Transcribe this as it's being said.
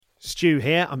Stu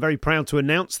here. I'm very proud to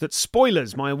announce that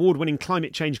Spoilers, my award-winning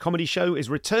climate change comedy show,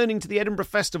 is returning to the Edinburgh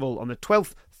Festival on the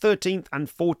 12th, 13th and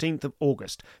 14th of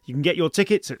August. You can get your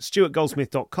tickets at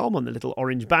stuartgoldsmith.com on the little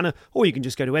orange banner, or you can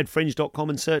just go to edfringe.com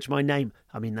and search my name.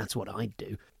 I mean, that's what I'd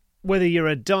do. Whether you're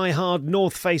a die-hard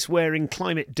North Face wearing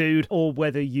climate dude, or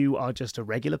whether you are just a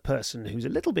regular person who's a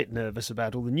little bit nervous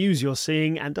about all the news you're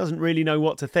seeing and doesn't really know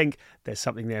what to think, there's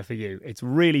something there for you. It's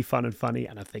really fun and funny,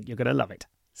 and I think you're going to love it.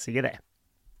 See you there.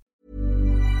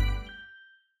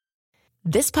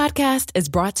 This podcast is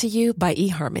brought to you by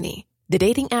eHarmony, the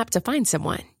dating app to find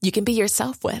someone you can be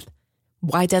yourself with.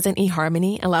 Why doesn't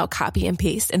eHarmony allow copy and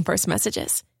paste in first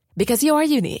messages? Because you are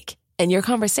unique, and your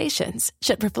conversations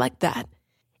should reflect that.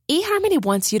 eHarmony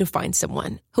wants you to find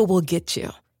someone who will get you.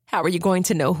 How are you going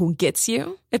to know who gets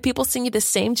you? If people send you the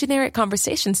same generic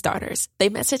conversation starters they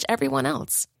message everyone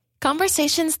else.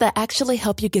 Conversations that actually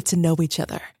help you get to know each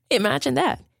other. Imagine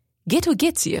that. Get who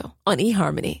gets you on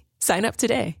eHarmony. Sign up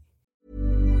today.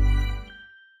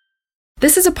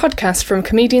 This is a podcast from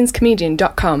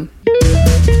comedianscomedian.com.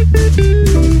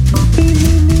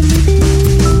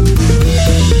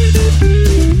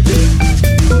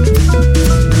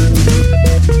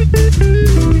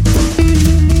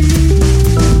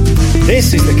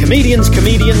 This is the Comedian's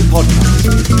Comedian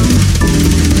podcast.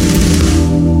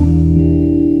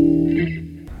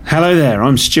 Hello there,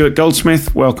 I'm Stuart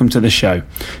Goldsmith. Welcome to the show.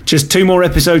 Just 2 more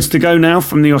episodes to go now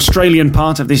from the Australian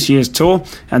part of this year's tour,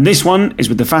 and this one is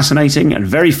with the fascinating and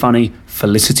very funny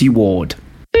Felicity Ward.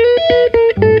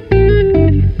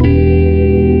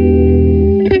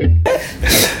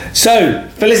 So,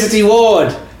 Felicity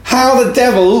Ward, how the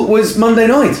devil was Monday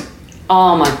night?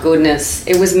 Oh my goodness,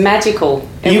 it was magical.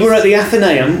 You were at the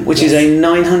Athenaeum, which is a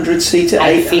 900-seater,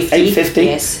 850,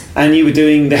 yes. And you were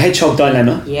doing The Hedgehog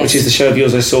Dilemma, yes. which is the show of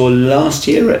yours I saw last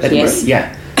year at Edinburgh. Yes.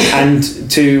 Yeah, and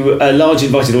to a large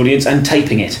invited audience and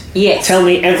taping it. Yes. Tell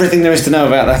me everything there is to know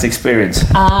about that experience.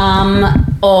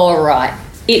 All right.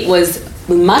 It was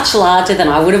much larger than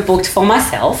I would have booked for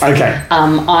myself. Okay.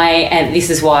 And this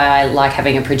is why I like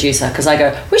having a producer, because I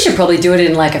go, we should probably do it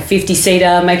in like a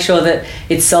 50-seater, make sure that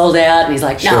it's sold out. And he's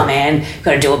like, no, man, you've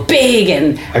got to do it big.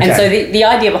 And so the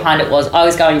idea behind it was I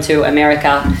was going to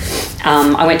America.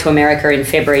 I went to America in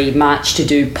February, March to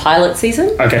do pilot season.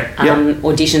 Okay.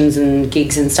 Auditions and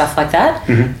gigs and stuff like that.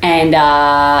 Mm-hmm.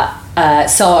 And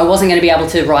so I wasn't going to be able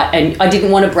to write, and I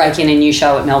didn't want to break in a new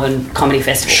show at Melbourne Comedy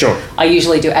Festival. Sure. I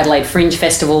usually do Adelaide Fringe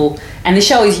Festival, and the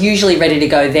show is usually ready to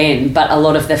go then, but a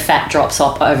lot of the fat drops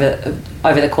off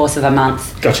over the course of a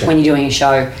month. Gotcha. When you're doing a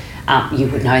show. You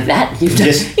would know that. You've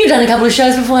done a couple of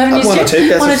shows before, haven't you? One or two,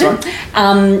 that's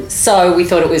fine. So we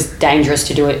thought it was dangerous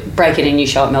to break in a new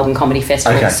show at Melbourne Comedy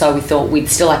Festival. Okay. So we thought we'd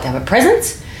still like to have a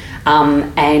presence.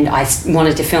 And I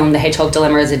wanted to film The Hedgehog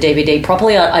Dilemma as a DVD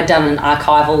properly. I'd done an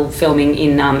archival filming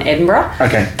in Edinburgh.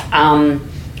 Okay.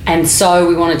 And so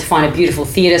we wanted to find a beautiful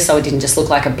theatre so it didn't just look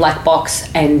like a black box.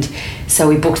 And so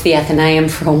we booked the Athenaeum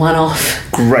for a one-off.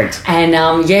 Great. And,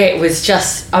 it was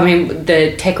just...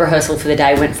 the tech rehearsal for the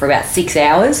day went for about 6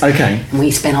 hours. Okay. And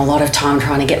we spent a lot of time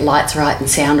trying to get lights right and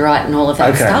sound right and all of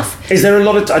that stuff. Is there a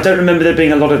lot of... I don't remember there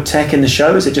being a lot of tech in the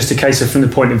show. Is it just a case of, from the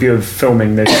point of view of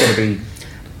filming, there's got to be...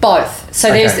 Both.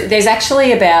 So there's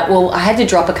actually about... Well, I had to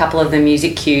drop a couple of the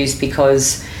music cues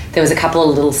because... There was a couple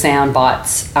of little sound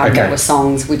bites that were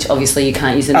songs, which obviously you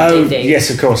can't use in the DVD. Yes,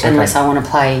 of course. Unless I want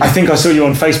to play. I think I saw you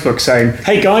on Facebook saying,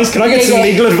 "Hey guys, can I get some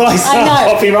legal advice?" I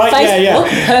know. Copyright. Facebook,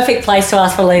 perfect place to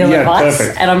ask for legal advice.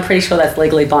 Perfect. And I'm pretty sure that's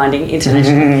legally binding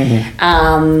internationally.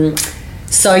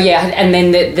 And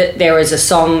then there was a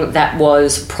song that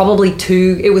was probably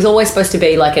it was always supposed to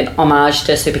be like an homage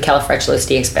to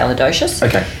Supercalifragilisticexpialidocious.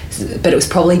 Okay. But it was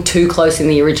probably too close in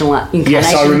the original incarnation.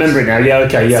 Yes, I remember it now. Yeah,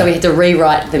 okay, yeah. So we had to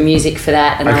rewrite the music for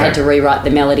that, and I had to rewrite the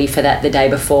melody for that the day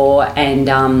before, and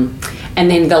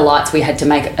then the lights, we had to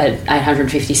make an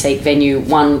 850-seat venue,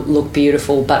 one, look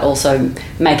beautiful, but also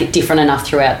make it different enough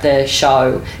throughout the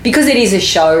show. Because it is a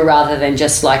show rather than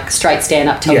just like straight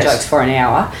stand-up, tell jokes for an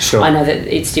hour. Sure. I know that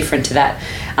it's different to that.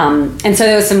 And so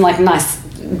there was some like nice,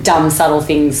 dumb, subtle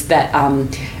things that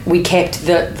we kept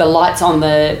the lights on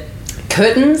the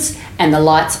curtains and the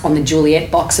lights on the Juliet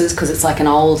boxes, because it's like an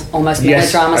old, almost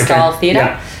melodrama style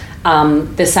theatre. Yeah.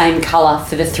 The same colour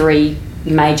for the 3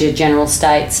 major general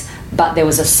states, but there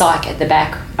was a psych at the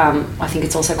back. I think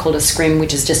it's also called a scrim,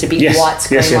 which is just a big white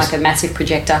screen, like a massive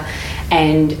projector.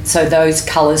 And so those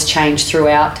colours changed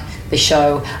throughout the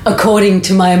show according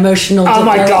to my emotional Oh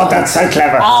my development. God, that's so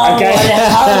clever. Oh, Okay. what a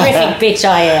horrific bitch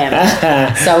I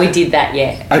am. So we did that,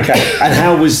 yeah. Okay, and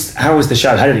how was the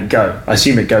show? How did it go? I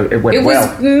assume it went It well.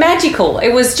 was magical.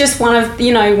 It was just one of,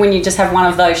 when you just have one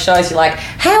of those shows, you're like,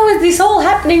 how is this all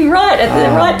happening right at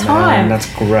the right time? Man,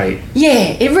 that's great.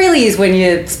 Yeah, it really is when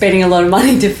you're spending a lot of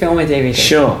money to film a DVD.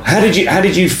 Sure. How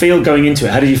did you feel going into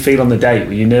it? How did you feel on the day?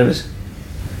 Were you nervous?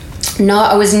 No,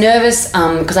 I was nervous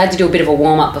because I had to do a bit of a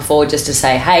warm-up before just to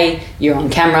say, hey, you're on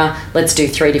camera, let's do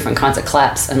 3 different kinds of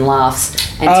claps and laughs.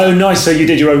 And Nice. So you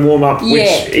did your own warm-up,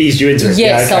 which eased you into it.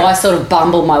 Yeah, okay. so I sort of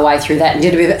bumbled my way through that and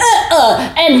did a bit of,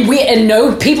 and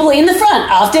no people in the front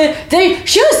after the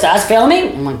show starts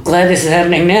filming. I'm like, glad this is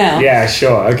happening now. Yeah,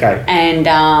 sure, okay. And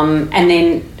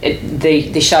then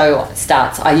the show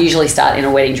starts. I usually start in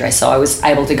a wedding dress, so I was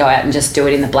able to go out and just do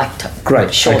it in the black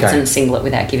Great, shorts okay. and singlet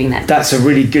without giving that. That's a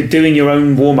really good... Doing your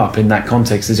own warm-up in that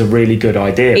context is a really good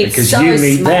idea. It's because so you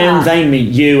meet smart. them, they meet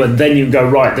you, and then you go,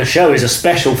 right, the show is a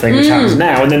special thing which happens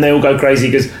now, and then they all go crazy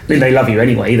because they love you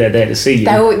anyway. They're there to see you.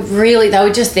 They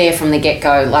were just there from the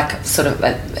get-go, like sort of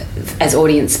as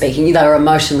audience speaking. They were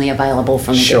emotionally available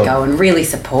from the Sure. get-go and really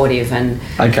supportive. And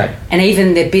Okay. and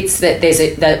even the bits that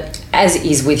as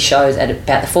is with shows at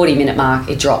about the 40-minute mark,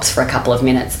 it drops for a couple of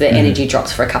minutes. The energy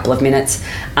drops for a couple of minutes.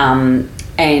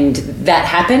 And that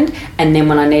happened. And then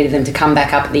when I needed them to come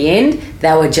back up at the end,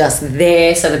 they were just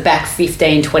there. So the back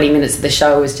 15, 20 minutes of the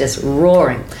show was just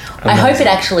roaring. Amazing. I hope it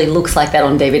actually looks like that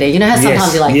on DVD. You know how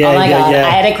sometimes you're like, oh my God, I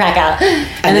had a cracker.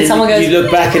 And then someone goes, you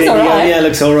look back at it and you go, right. yeah, it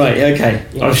looks all right. Okay.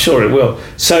 Yeah. I'm sure it will.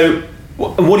 So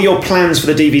what are your plans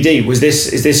for the DVD? Is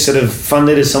this sort of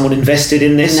funded? Has someone invested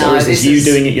in this? No, or is this you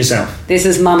doing it yourself? This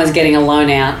is Mama's getting a loan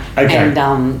out. Okay.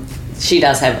 And she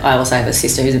does have, I also have a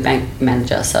sister who's a bank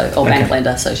manager, bank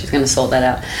lender, so she's going to sort that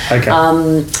out.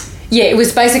 Okay. Yeah, it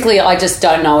was basically, I just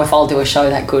don't know if I'll do a show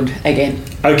that good again.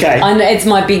 Okay. It's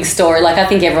my big story. Like, I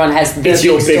think everyone has It's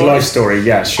your big life story,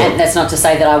 yeah, sure. And that's not to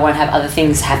say that I won't have other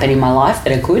things happen in my life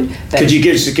that are good. But could you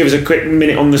give us a quick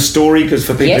minute on the story, because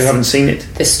for people who haven't seen it?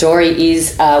 The story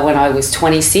is when I was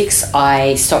 26,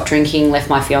 I stopped drinking, left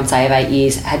my fiancé of 8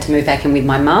 years, had to move back in with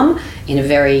my mum in a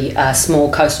very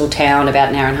small coastal town about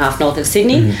an hour and a half north of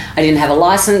Sydney. I didn't have a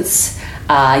licence.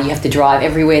 You have to drive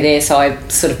everywhere there, so I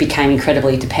sort of became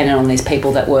incredibly dependent on these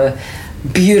people that were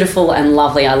beautiful and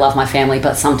lovely. I love my family,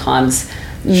 but sometimes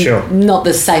not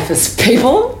the safest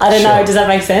people. I don't know, does that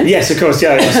make sense? Yes, of course,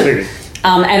 yeah, absolutely.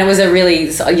 And it was a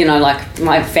really, like,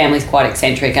 my family's quite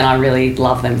eccentric and I really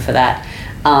love them for that.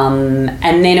 And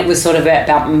then it was sort of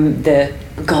about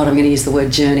God, I'm going to use the word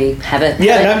journey.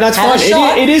 That's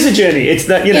fine. It is a journey. It's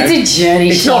that, it's a journey.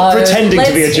 It's not pretending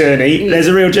to be a journey. There's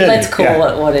a real journey. Let's call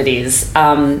it what it is.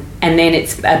 And then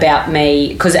it's about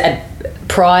me, because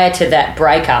prior to that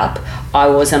breakup, I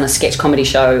was on a sketch comedy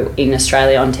show in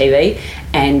Australia on TV,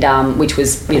 and which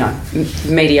was,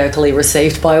 mediocrely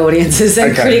received by audiences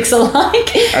and critics alike.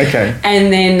 Okay.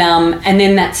 And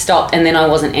then that stopped, and then I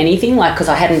wasn't anything, like, because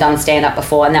I hadn't done stand up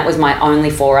before, and that was my only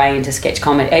foray into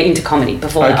into comedy.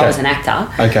 Before that, I was an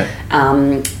actor. Okay.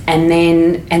 And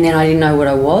then I didn't know what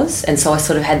I was, and so I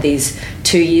sort of had these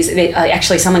 2 years.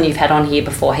 Actually, someone you've had on here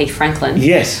before, Heath Franklin.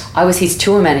 Yes. I was his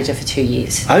tour manager for 2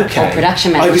 years. Okay. Or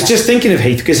production manager. I was just thinking of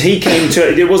Heath because he came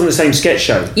to. It wasn't the same sketch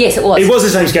show. Yes, it was. It was the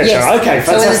same sketch show. Okay, fantastic.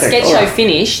 So when the sketch show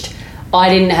finished, I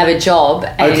didn't have a job,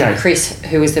 and Chris,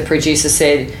 who was the producer,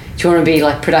 said, "Do you want to be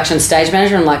like production stage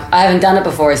manager?" I'm like, "I haven't done it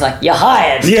before." He's like, "You're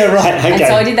hired." Yeah, right. Okay. And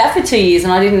so I did that for 2 years,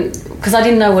 and I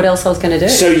didn't know what else I was going to do.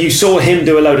 So you saw him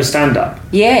do a load of stand-up?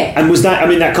 Yeah. And was that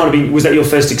was that your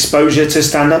first exposure to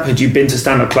stand-up? Had you been to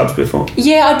stand-up clubs before?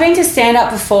 Yeah, I'd been to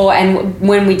stand-up before, and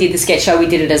when we did the sketch show, we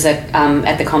did it as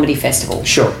at the comedy festival.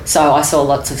 Sure. So I saw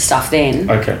lots of stuff then.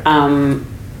 Okay.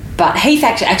 But Heath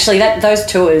actually those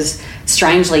tours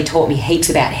strangely taught me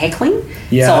heaps about heckling.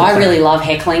 Yeah. So I really love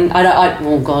heckling.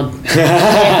 Oh God,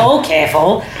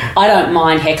 careful. I don't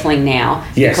mind heckling now.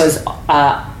 Yes. Because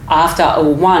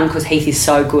because Heath is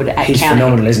so good at He's counter.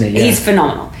 phenomenal, isn't he? Yeah. He's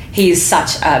phenomenal. He's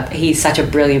such a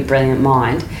brilliant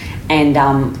mind, and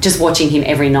just watching him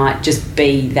every night just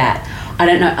be that. I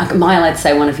don't know. Am I allowed to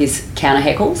say one of his counter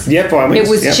heckles? Yeah, by all means.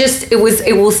 It was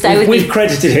it will stay with me. We've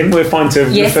credited him. We're fine to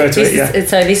refer to it. Yeah.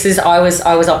 So this is I was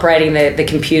operating the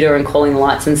computer and calling the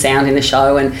lights and sound in the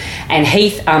show, and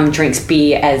Heath drinks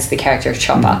beer as the character of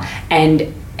Chopper,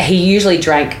 and he usually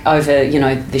drank over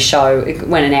the show. It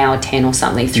went an hour 10 or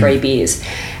something, 3 beers,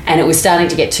 and it was starting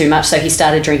to get too much. So he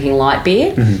started drinking light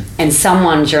beer, and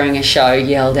someone during a show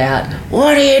yelled out,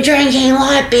 "What are you drinking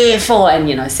light beer for?"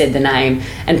 And said the name,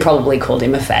 and probably called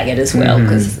him a faggot as well,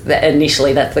 because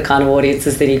initially that's the kind of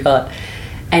audiences that he got.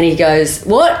 And he goes,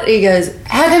 "What?" He goes,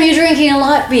 "How come you're drinking a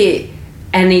light beer?"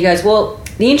 And he goes, well,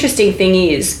 the interesting thing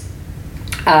is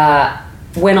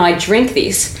when I drink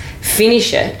this,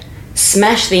 finish it,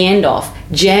 smash the end off,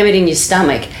 jam it in your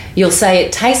stomach, you'll say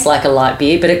it tastes like a light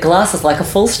beer, but it glasses like a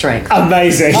full strength.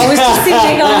 Amazing. I was just sitting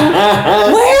there going,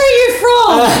 where are you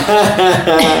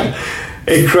from?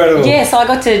 Incredible. Yeah, so I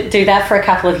got to do that for a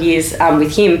couple of years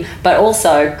with him, but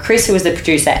also Chris, who was the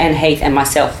producer, and Heath and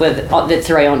myself were the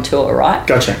three on tour, right?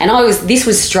 Gotcha. And this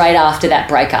was straight after that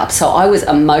breakup, so I was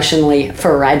emotionally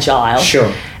fragile.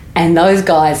 Sure. And those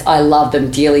guys, I love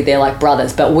them dearly. They're like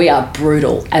brothers, but we are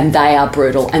brutal and they are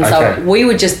brutal. And so we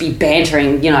would just be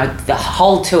bantering, the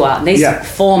whole tour, these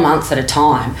 4 months at a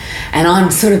time. And I'm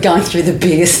sort of going through the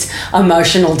biggest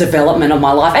emotional development of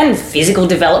my life and physical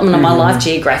development of my life,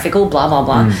 geographical, blah, blah,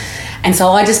 blah. And so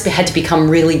I just had to become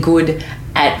really good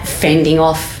at fending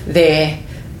off their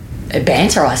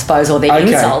banter, I suppose, or their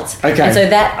insults. Okay. And so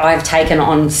that I've taken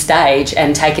on stage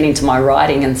and taken into my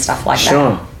writing and stuff like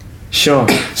that. Sure.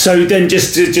 So then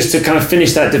just to kind of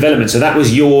finish that development, so that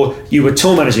was you were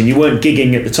tour managing, you weren't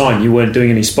gigging at the time, you weren't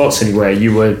doing any spots anywhere,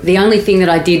 you were... The only thing that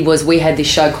I did was we had this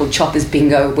show called Chopper's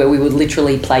Bingo where we would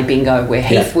literally play bingo, where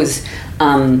Heath was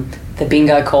the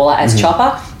bingo caller as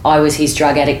Chopper, I was his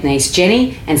drug addict niece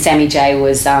Jenny, and Sammy J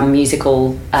was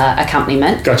musical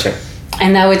accompaniment. Gotcha.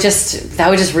 And they were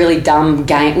just really dumb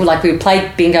game. Like we would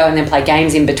play bingo and then play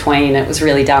games in between. It was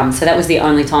really dumb. So that was the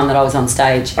only time that I was on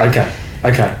stage. Okay.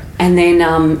 And then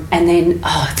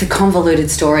it's a convoluted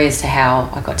story as to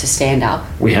how I got to stand up.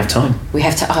 We have time.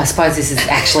 I suppose this is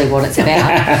actually what it's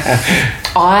about.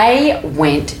 I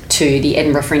went to the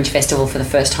Edinburgh Fringe Festival for the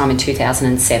first time in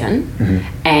 2007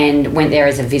 and went there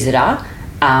as a visitor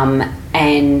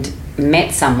and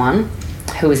met someone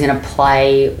who was in a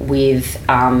play with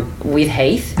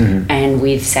Heath and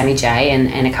with Sammy J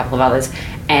and a couple of others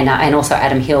and also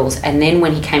Adam Hills. And then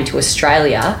when he came to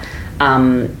Australia,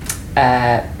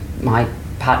 my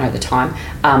partner at the time,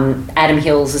 Adam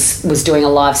Hills was doing a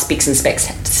live Spicks and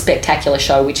Spectacular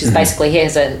show, which is basically, he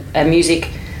has a music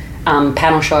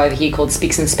panel show over here called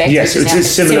Spicks and Specs. Yes, it's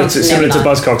similar to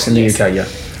Buzzcocks in the UK, yeah.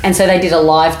 And so they did a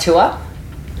live tour,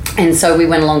 and so we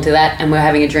went along to that, and we were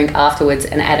having a drink afterwards,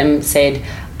 and Adam said,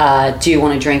 do you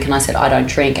want a drink? And I said, I don't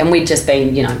drink. And we'd just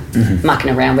been, mucking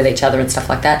around with each other and stuff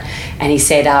like that. And he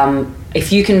said,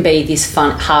 if you can be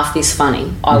half this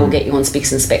funny, I will get you on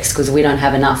Spicks and Specs, because we don't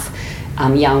have enough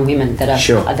young women that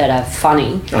are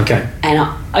funny. Okay. And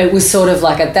it was sort of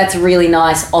like that's really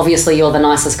nice. Obviously, you're the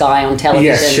nicest guy on television.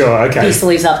 Yes, sure, okay. This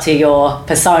lives up to your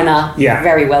persona. Yeah.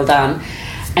 Very well done.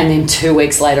 And then 2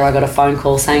 weeks later, I got a phone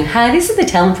call saying, hey, this is the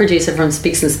talent producer from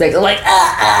Spicks and Specs. I'm like,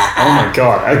 Oh, my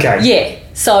God, okay. Yeah.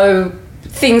 So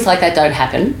things like that don't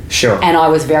happen. Sure. And I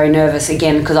was very nervous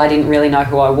again because I didn't really know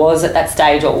who I was at that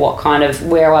stage or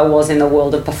where I was in the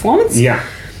world of performance. Yeah.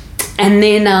 And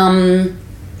then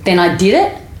I did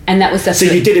it, and that was the... So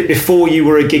you did it before you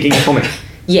were a gigging comic?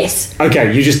 Yes.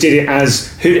 Okay, you just did it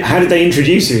as... How did they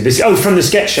introduce you? From the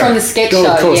sketch show? From the sketch show,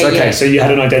 of course, okay. Yeah. So you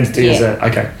had an identity as a...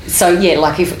 Okay. So, yeah,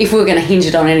 like if we were going to hinge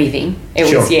it on anything,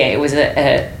 it was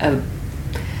a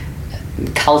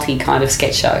culty kind of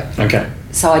sketch show. Okay.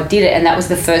 So I did it, and that was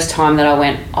the first time that I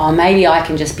went, maybe I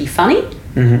can just be funny,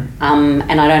 and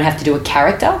I don't have to do a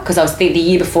character, because the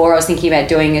year before I was thinking about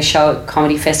doing a show at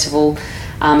Comedy Festival,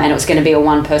 and it was going to be a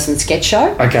one-person sketch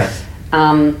show. Okay.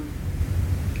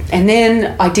 And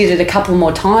then I did it a couple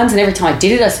more times, and every time I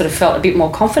did it, I sort of felt a bit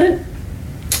more confident.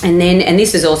 And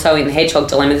this is also in the Hedgehog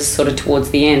Dilemma, this is sort of towards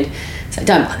the end, so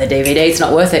don't buy the DVD, it's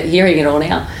not worth it, hearing it all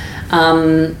now.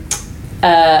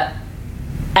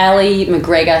 Ali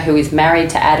McGregor, who is married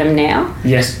to Adam now,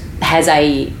 yes, has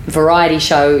a variety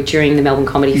show during the Melbourne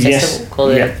Comedy Festival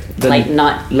called the Late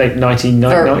Night Variety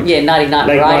Night.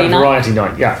 Variety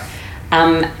Night, yeah.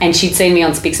 And she'd seen me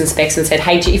on Spicks and Specs and said,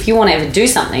 hey, if you want to ever do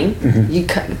something, you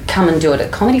come and do it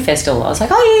at Comedy Festival. I was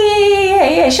like, oh,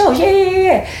 yeah, sure,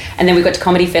 yeah. And then we got to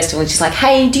Comedy Festival and she's like,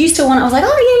 hey, do you still want it? I was like,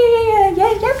 oh,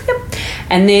 yeah.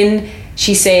 And then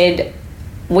she said,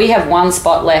 we have one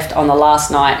spot left on the last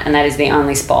night, and that is the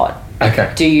only spot.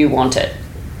 Okay. Do you want it?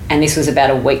 And this was about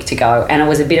a week to go. And it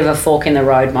was a bit of a fork in the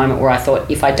road moment where I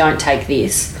thought, if I don't take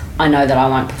this, I know that I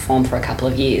won't perform for a couple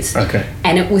of years. Okay.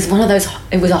 And it was one of those,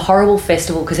 it was a horrible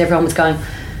festival because everyone was going,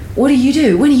 what do you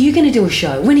do? When are you going to do a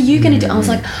show? When are you going to do? I was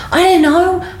like, I don't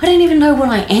know. I don't even know what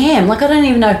I am. Like, I don't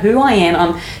even know who I am.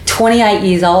 I'm 28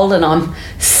 years old and I'm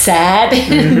sad.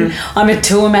 I'm a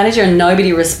tour manager and nobody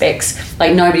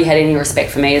had any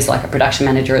respect for me as like a production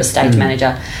manager or a stage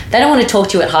manager. They don't want to talk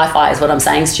to you at hi-fi is what I'm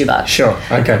saying, Stuart. Sure,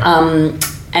 okay.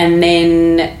 And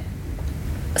then,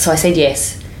 so I said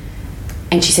yes.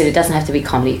 And she said, it doesn't have to be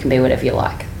comedy. It can be whatever you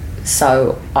like.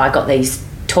 So I got these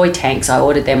toy tanks. I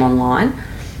ordered them online,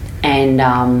 and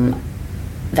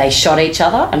they shot each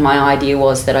other, and my idea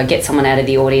was that I'd get someone out of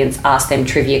the audience, ask them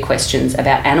trivia questions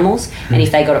about animals, and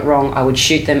if they got it wrong, I would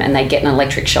shoot them and they'd get an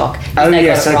electric shock. Oh,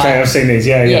 yes, okay, I've seen these,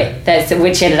 yeah.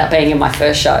 Which ended up being in my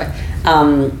first show.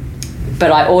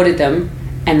 But I ordered them,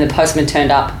 and the postman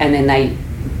turned up, and then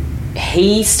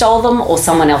he stole them or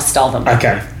someone else stole them.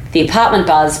 Okay. The apartment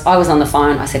buzzed, I was on the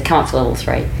phone, I said, come up to level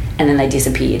 3, and then they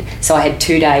disappeared. So I had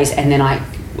 2 days, and then I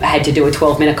had to do a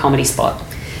 12-minute comedy spot.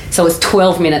 So it was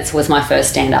 12 minutes was my first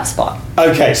stand-up spot.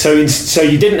 Okay, so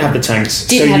you didn't have the tanks.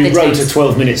 You wrote a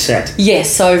 12-minute set. Yes,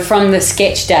 so from the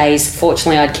sketch days,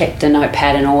 fortunately I'd kept a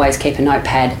notepad and always keep a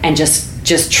notepad, and just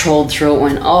trawled through it and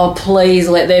went, oh, please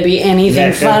let there be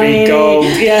anything funny. Let there be gold.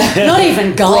 Yeah. Not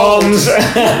even gold. Bronze.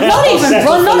 Not even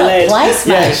bronze, not a place,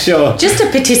 mate. Yeah, sure. Just a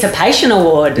participation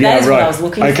award. That is what I was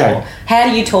looking for. How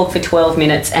do you talk for 12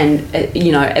 minutes and,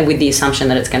 with the assumption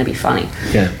that it's going to be funny?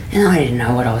 Yeah. And I didn't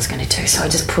know what I was going to do, so I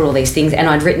just put all these things, and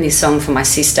I'd written this song for my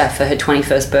sister for her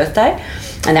 21st birthday,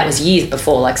 and that was years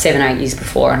before, like 7 or 8 years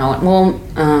before, and I went,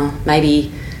 well,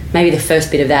 maybe the first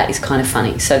bit of that is kind of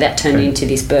funny. So that turned into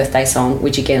this birthday song,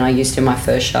 which again I used in my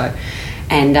first show.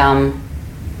 And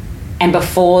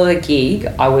before the gig,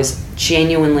 I was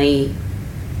genuinely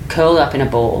curled up in a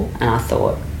ball, and I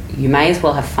thought, you may as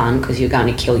well have fun because you're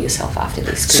going to kill yourself after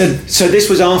this. So this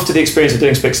was after the experience of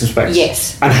doing Spicks and Specks?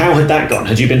 Yes. And how had that gone?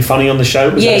 Had you been funny on the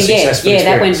show? Was that a successful experience?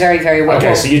 That went very, very well.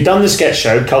 Okay, so you've done the sketch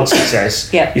show, cult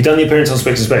success. Yeah. You've done the appearance on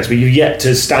Spicks and Specks, but you've yet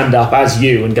to stand up as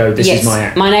you and go, this is my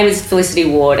act. My name is Felicity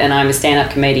Ward, and I'm a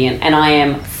stand-up comedian, and I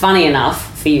am funny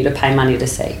enough for you to pay money to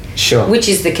see. Sure. Which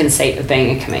is the conceit of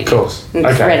being a comedian. Of course.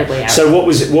 Incredibly arrogant. So what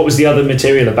was the other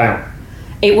material about?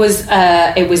 It was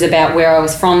about where I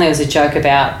was from. There was a joke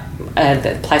about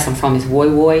the place I'm from is Woy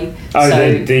Woy. Oh,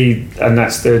 so and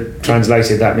that's the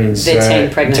translated. That means the teen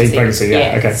pregnancy. Teen pregnancy.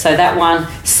 Yeah. Okay. So that one.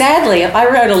 Sadly, I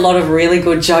wrote a lot of really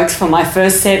good jokes for my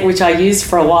first set, which I used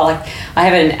for a while. Like, I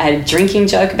have a drinking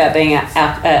joke about being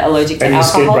allergic to alcohol. And your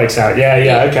skin breaks out.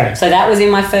 Yeah. Okay. So that was in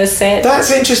my first set.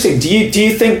 That's interesting. Do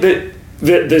you think that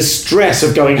the stress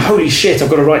of going, holy shit,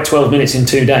 I've got to write 12 minutes in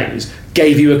 2 days,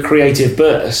 gave you a creative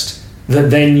burst? That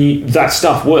then that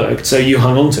stuff worked, so you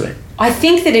hung on to it. I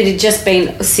think that it had just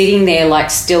been sitting there like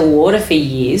still water for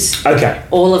years. Okay.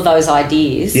 All of those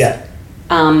ideas. Yeah.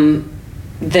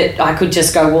 That I could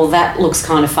just go, well, that looks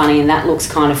kind of funny and that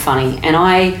looks kind of funny. And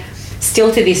I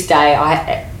still to this day,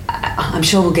 I'm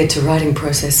sure we'll get to writing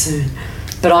process soon,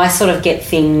 but I sort of get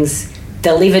things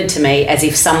delivered to me as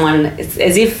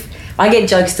if I get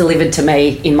jokes delivered to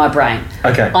me in my brain.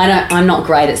 Okay. I'm not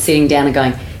great at sitting down and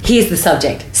going, here's the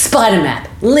subject, spider map,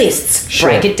 lists,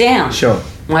 break it down. Sure.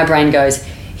 My brain goes,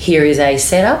 here is a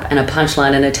setup and a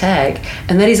punchline and a tag,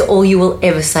 and that is all you will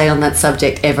ever say on that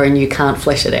subject ever, and you can't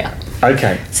flesh it out.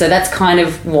 Okay. So that's kind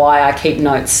of why I keep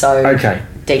notes so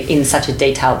in such a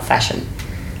detailed fashion,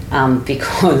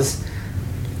 because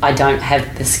I don't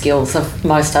have the skills of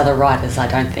most other writers, I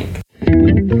don't think.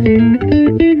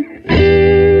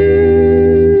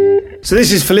 So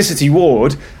this is Felicity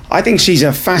Ward. I think she's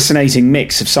a fascinating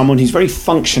mix of someone who's very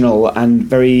functional and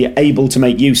very able to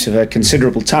make use of her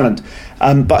considerable talent,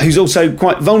 but who's also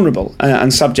quite vulnerable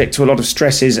and subject to a lot of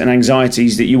stresses and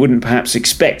anxieties that you wouldn't perhaps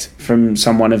expect from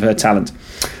someone of her talent.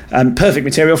 Perfect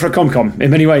material for a com-com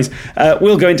in many ways.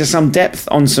 We'll go into some depth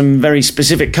on some very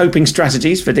specific coping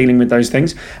strategies for dealing with those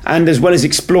things, and as well as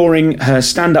exploring her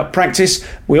stand-up practice,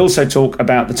 we also talk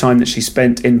about the time that she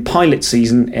spent in pilot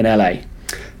season in LA.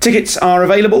 Tickets are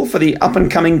available for the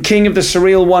up-and-coming king of the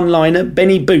surreal one-liner,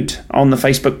 Benny Boot, on the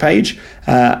Facebook page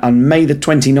on May the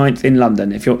 29th in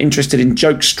London. If you're interested in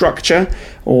joke structure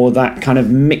or that kind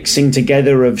of mixing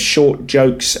together of short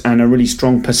jokes and a really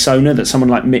strong persona that someone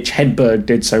like Mitch Hedberg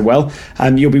did so well,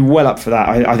 you'll be well up for that.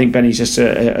 I think Benny's just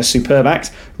a superb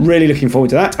act. Really looking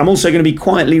forward to that. I'm also going to be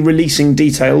quietly releasing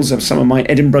details of some of my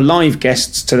Edinburgh Live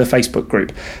guests to the Facebook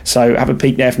group. So have a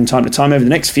peek there from time to time over the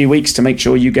next few weeks to make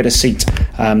sure you get a seat.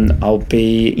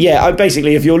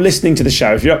 Basically, if you're listening to the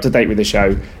show, if you're up to date with the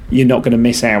show, you're not going to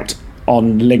miss out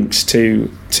on links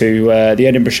to the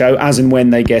Edinburgh show as and when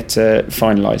they get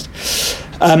finalised.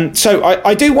 So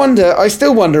I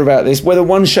still wonder about this, whether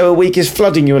one show a week is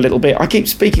flooding you a little bit. I keep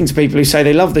speaking to people who say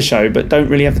they love the show but don't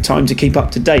really have the time to keep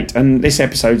up to date, and this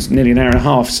episode's nearly an hour and a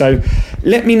half, so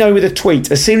let me know with a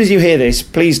tweet. As soon as you hear this,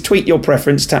 please tweet your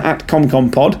preference to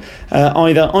 @ComComPod.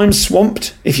 Either I'm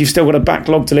swamped if you've still got a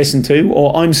backlog to listen to,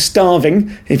 or I'm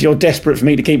starving if you're desperate for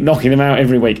me to keep knocking them out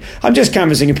every week. I'm just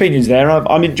canvassing opinions there.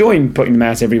 I'm enjoying putting them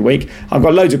out every week. I've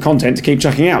got loads of content to keep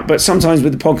chucking out, but sometimes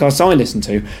with the podcasts I listen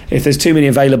to, if there's too many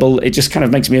available, it just kind of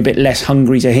makes me a bit less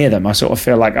hungry to hear them. I sort of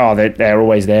feel like, oh, they're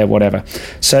always there, whatever.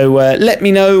 So let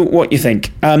me know what you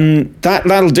think.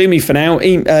 That'll do me for now.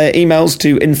 Emails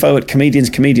to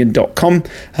info@comedianscomedian.com.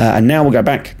 And now we'll go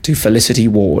back to Felicity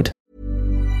Ward.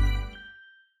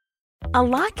 A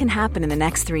lot can happen in the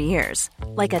next 3 years.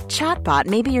 Like a chatbot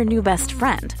may be your new best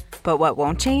friend. But what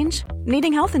won't change?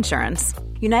 Needing health insurance.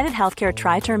 United Healthcare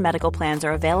Tri-Term Medical Plans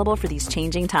are available for these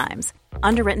changing times.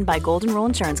 Underwritten by Golden Rule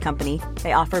Insurance Company,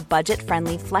 they offer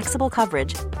budget-friendly, flexible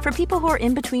coverage for people who are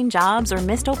in between jobs or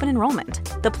missed open enrollment.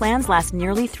 The plans last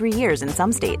nearly 3 years in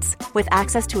some states, with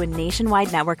access to a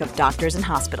nationwide network of doctors and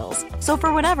hospitals. So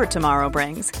for whatever tomorrow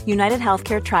brings, United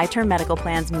Healthcare Tri-Term Medical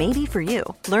Plans may be for you.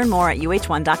 Learn more at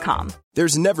uh1.com.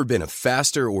 There's never been a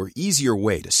faster or easier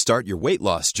way to start your weight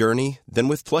loss journey than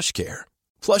with PlushCare.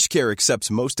 PlushCare accepts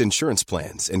most insurance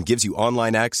plans and gives you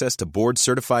online access to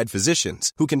board-certified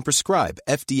physicians who can prescribe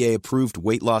FDA-approved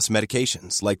weight loss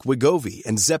medications like Wegovy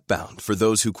and Zepbound for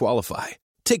those who qualify.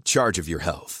 Take charge of your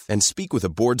health and speak with a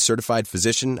board-certified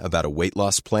physician about a weight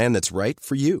loss plan that's right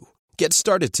for you. Get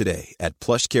started today at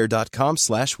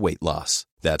plushcare.com/weight loss.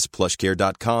 That's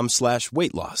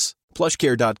plushcare.com/weight loss.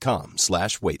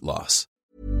 plushcare.com/weight loss.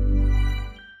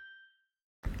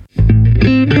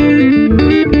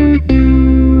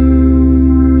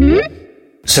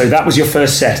 So that was your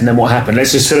first set, and then what happened?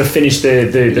 Let's just sort of finish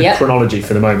the chronology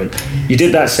for the moment. You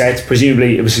did that set,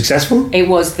 presumably it was successful? It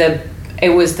was the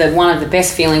one of the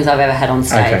best feelings I've ever had on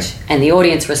stage, and the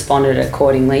audience responded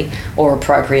accordingly or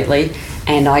appropriately,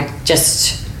 and I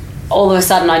just all of a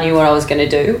sudden I knew what I was going to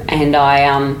do, and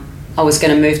I was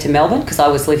going to move to Melbourne because I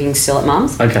was living still at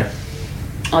Mum's. Okay.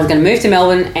 I was going to move to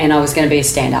Melbourne and I was going to be a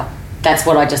stand-up. That's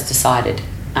what I just decided.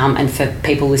 And for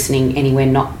people listening anywhere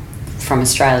not from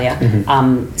Australia,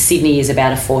 Sydney is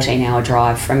about a 14-hour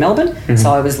drive from Melbourne,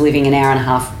 so I was living an hour and a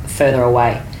half further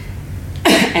away.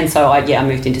 And so I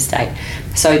moved interstate.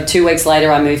 So 2 weeks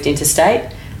later I moved interstate.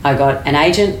 I got an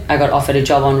agent. I got offered a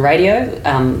job on radio,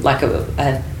 like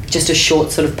just a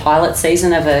short sort of pilot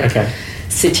season of a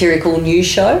satirical news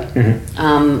show,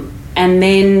 and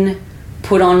then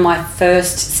put on my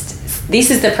first...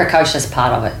 This is the precocious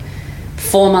part of it.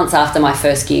 4 months after my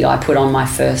first gig, I put on my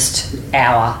first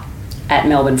hour at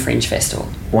Melbourne Fringe Festival.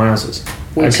 Wowzers.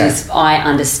 Which is, I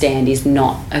understand, is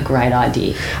not a great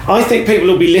idea. I think people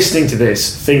will be listening to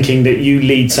this thinking that you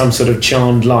lead some sort of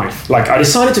charmed life. Like, I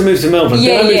decided to move to Melbourne,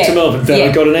 then I moved to Melbourne, then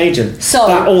I got an agent. So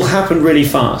that all happened really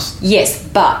fast. Yes,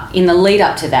 but in the lead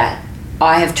up to that,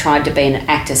 I have tried to be an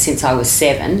actor since I was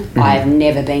 7. I have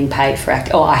never been paid for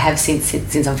acting. I have since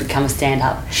I've become a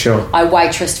stand-up. Sure. I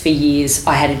waitressed for years.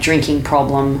 I had a drinking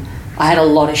problem. I had a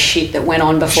lot of shit that went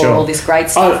on before all this great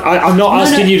stuff. I'm not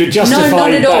asking you to justify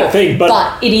that thing,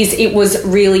 but it was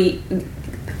really...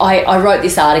 I wrote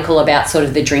this article about sort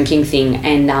of the drinking thing,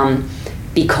 and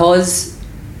because...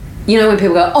 You know, when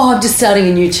people go, I'm just starting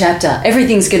a new chapter,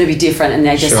 everything's going to be different, and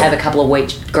they just have a couple of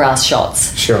wheatgrass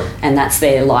shots. Sure. And that's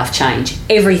their life change.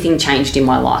 Everything changed in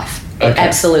my life. Okay.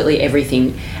 Absolutely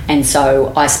everything. And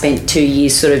so I spent 2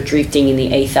 years sort of drifting in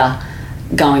the ether,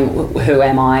 going, who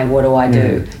am I? What do I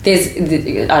do?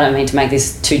 I don't mean to make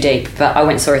this too deep, but I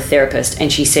went and saw a therapist,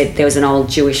 and she said there was an old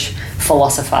Jewish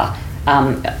philosopher.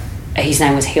 His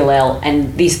name was Hillel,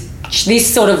 and this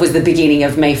sort of was the beginning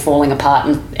of me falling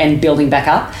apart and building back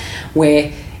up,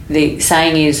 where the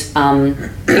saying is,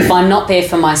 if I'm not there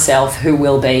for myself, who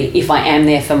will be? If I am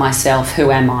there for myself,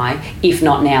 who am I? If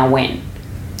not now, when?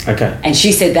 Okay. And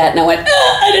she said that, and I went,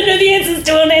 I don't know the answers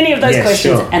to any of those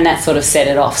questions. Sure. And that sort of set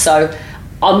it off. So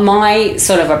my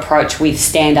sort of approach with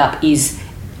stand-up is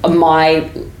my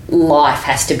life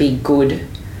has to be good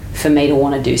for me to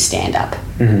want to do stand-up.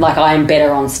 Like, I am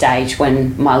better on stage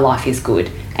when my life is good.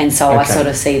 And so I sort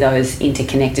of see those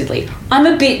interconnectedly. I'm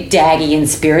a bit daggy and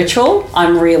spiritual.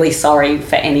 I'm really sorry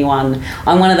for anyone.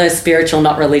 I'm one of those spiritual,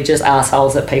 not religious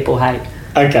assholes that people hate.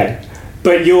 Okay.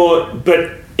 But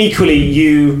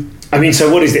equally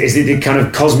so what is it? Is it the kind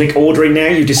of cosmic ordering now?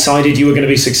 You decided you were going to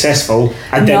be successful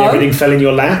and then everything fell in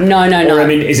your lap? No. Or,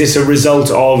 is this a result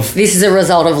of... This is a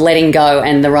result of letting go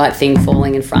and the right thing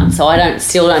falling in front. So I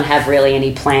still don't have really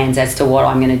any plans as to what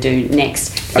I'm going to do next.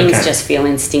 Things just feel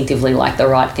instinctively like the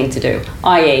right thing to do.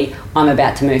 I.e., I'm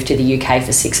about to move to the UK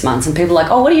for 6 months, and people are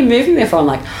like, what are you moving there for? I'm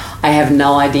like, I have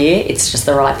no idea. It's just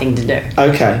the right thing to do.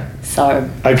 Okay. So...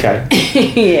 Okay.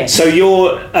 Yeah. So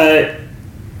you're...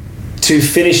 to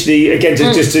finish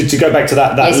to go back to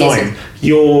that line,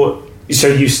 you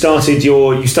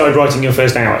started writing your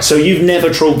first hour. So you've never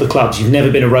trawled the clubs. You've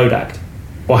never been a road act,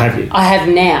 or have you? I have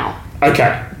now.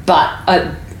 Okay. But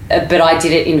but I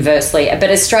did it inversely. But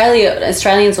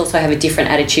Australians also have a different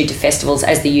attitude to festivals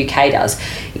as the UK does.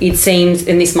 It seems,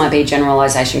 and this might be a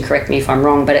generalisation, correct me if I'm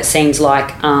wrong, but it seems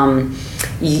like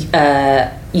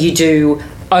you do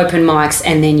open mics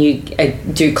and then you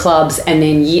do clubs, and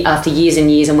then after years and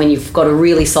years, and when you've got a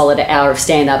really solid hour of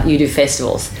stand-up, you do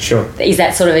festivals. Sure. Is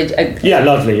that sort of yeah,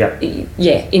 lovely, yeah.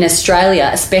 Yeah. In Australia,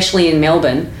 especially in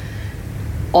Melbourne,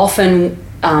 often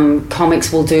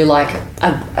comics will do like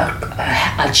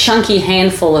a chunky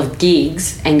handful of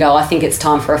gigs and go, I think it's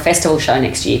time for a festival show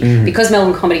next year. Because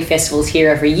Melbourne Comedy Festival's here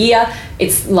every year,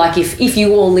 it's like if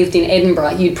you all lived in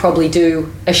Edinburgh, you'd probably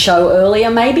do a show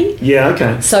earlier maybe. Yeah,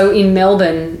 okay. So in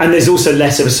Melbourne... And there's also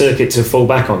less of a circuit to fall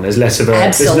back on. There's less of a...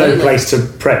 Absolutely. There's no place to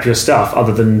prep your stuff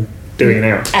other than doing it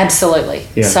out. Absolutely.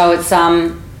 Yeah. So it's...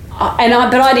 but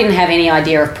I didn't have any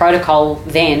idea of protocol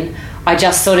then. I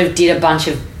just sort of did a bunch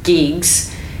of gigs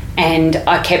and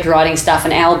I kept writing stuff,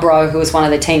 and Al Bro, who was one of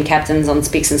the team captains on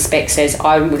Spicks and Specs, says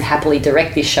I would happily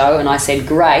direct this show, and I said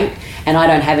great, and I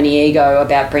don't have any ego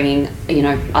about bringing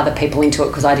other people into it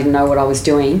because I didn't know what I was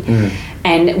doing.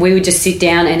 And we would just sit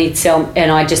down and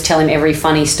I'd just tell him every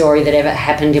funny story that ever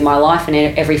happened in my life and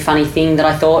every funny thing that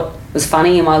I thought was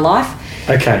funny in my life.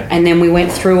 Okay. And then we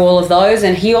went through all of those,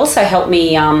 and he also helped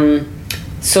me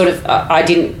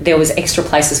there was extra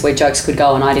places where jokes could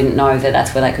go, and I didn't know that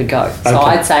that's where they could go. So Okay.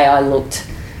 I'd say I looked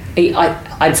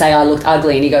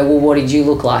ugly, and he'd go, well, what did you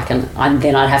look like? And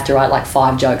then I'd have to write like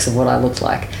 5 jokes of what I looked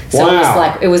like. So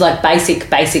Wow. it was like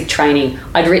basic training.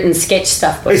 I'd written sketch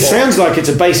stuff before. It sounds like it's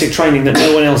a basic training that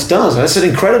no one else does. That's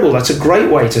a great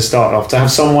way to start off, to have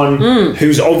someone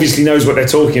who's obviously knows what they're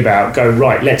talking about go,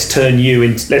 right, let's turn your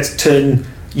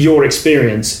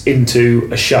experience into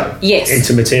a show. Yes.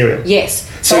 Into material. Yes.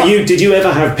 So did you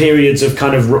ever have periods of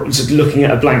kind of looking at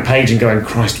a blank page and going,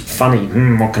 Christ, funny,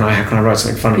 how can I write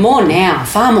something funny? More now,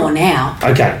 far more now.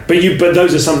 Okay, but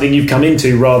those are something you've come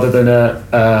into rather than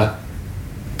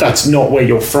that's not where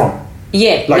you're from.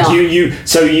 Yeah. Like no.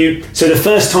 So the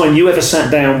first time you ever sat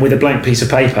down with a blank piece of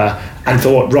paper and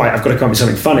thought, right, I've got to come up with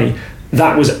something funny,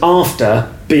 that was after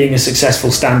being a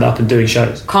successful stand-up and doing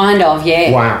shows. Kind of,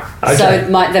 yeah. Wow. Okay. So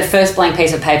the first blank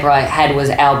piece of paper I had was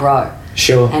Al Bro.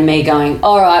 Sure. And me going,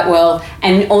 all right, well,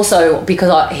 and also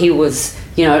because he was,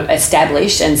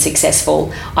 established and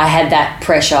successful, I had that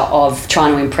pressure of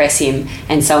trying to impress him.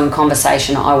 And so in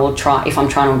conversation, I will try, if I'm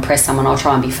trying to impress someone, I'll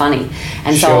try and be funny.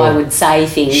 And Sure. so I would say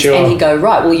things, Sure. and he'd go,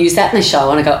 right, we'll use that in the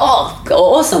show. And I go, oh,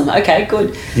 awesome, okay,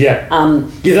 good. Yeah.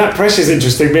 That pressure's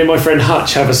interesting. Me and my friend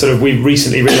Hutch have we've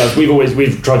recently realised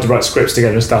we've tried to write scripts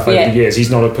together and stuff over the years. He's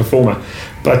not a performer,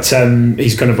 but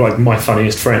he's kind of like my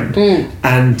funniest friend.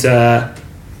 And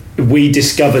we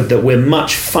discovered that we're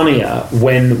much funnier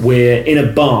when we're in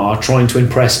a bar trying to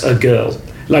impress a girl.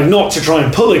 Like, not to try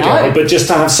and pull a girl, but just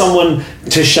to have someone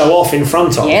to show off in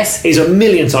front of. Yes. Is a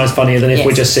million times funnier than if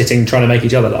we're just sitting trying to make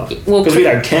each other laugh. Because we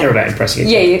don't care about impressing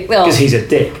each other. Because he's a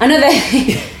dick. I know that.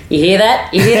 You hear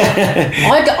that?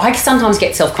 I sometimes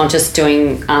get self-conscious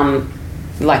doing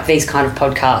like these kind of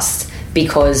podcasts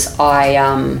because I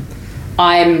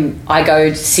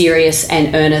go serious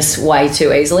and earnest way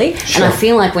too easily. Sure. And I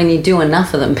feel like when you do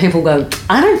enough of them, people go,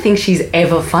 I don't think she's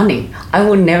ever funny. I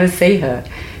will never see her.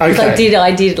 Because I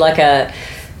did like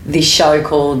this show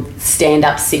called Stand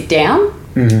Up, Sit Down,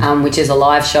 which is a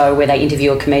live show where they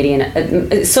interview a comedian.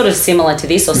 It's sort of similar to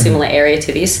this or similar area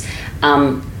to this.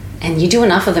 And you do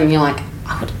enough of them, you're like,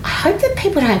 I hope that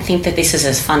people don't think that this is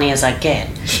as funny as I get.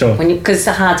 Sure. Because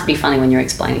it's hard to be funny when you're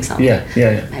explaining something. Yeah.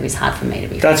 Maybe it's hard for me to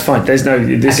be That's fine.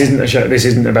 This isn't a show. This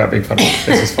isn't about being funny.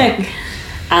 This is fine.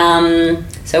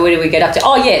 So where did we get up to?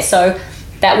 Oh, yeah. So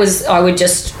that was, I would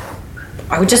just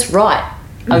write.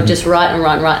 I would just write and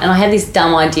write and write. And I had this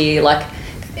dumb idea, like,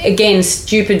 again,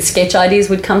 stupid sketch ideas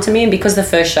would come to me, and because the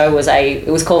first show it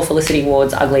was called Felicity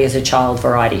Ward's Ugly as a Child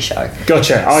variety show.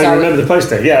 Gotcha. I remember the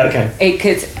poster. Yeah, okay.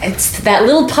 It's that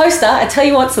little poster. I tell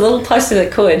you what, it's a little poster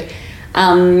that could.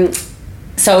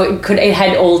 So it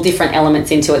had all different elements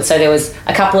into it. So there was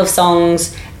a couple of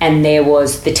songs, and there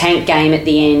was the tank game at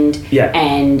the end. Yeah.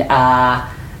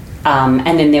 And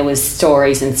then there was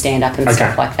stories and stand-up and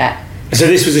stuff like that. So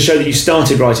this was a show that you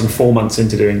started writing 4 months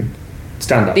into doing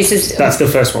stand-up. That's the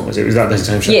first one, was it? Was that the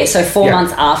same show? Yeah, so 4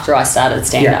 months after I started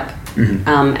stand-up. Yeah.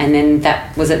 And then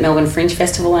that was at Melbourne Fringe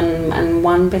Festival and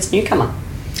won Best Newcomer.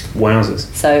 Wowzers.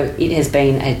 So it has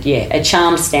been a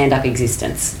charmed stand-up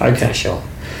existence. Okay. For sure.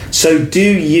 So do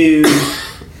you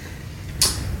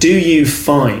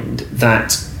find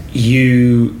that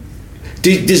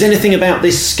does anything about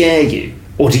this scare you?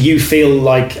 Or do you feel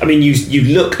like, I mean, you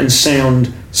look and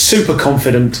sound super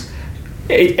confident.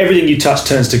 everything you touch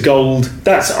turns to gold.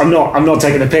 I'm not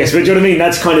taking the piss, but do you know what I mean?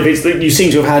 That's kind of it's that you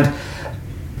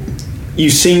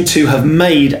seem to have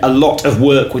made a lot of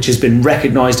work which has been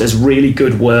recognised as really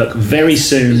good work very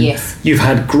soon. Yes. You've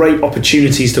had great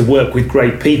opportunities to work with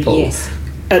great people. Yes.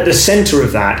 At the centre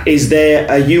of that,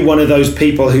 are you one of those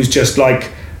people who's just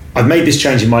like, I've made this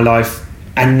change in my life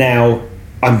and now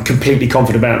I'm completely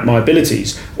confident about my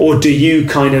abilities? Or do you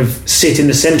kind of sit in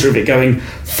the centre of it going,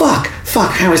 fuck,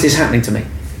 how is this happening to me?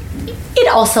 It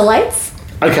oscillates.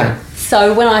 Okay.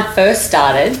 So when I first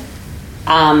started,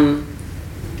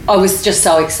 I was just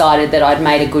so excited that I'd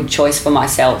made a good choice for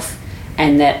myself,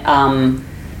 and that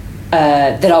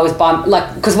that I was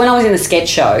because when I was in the sketch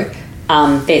show,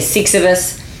 there's 6 of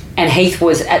us, and Heath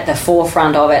was at the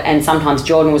forefront of it, and sometimes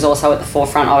Jordan was also at the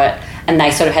forefront of it, and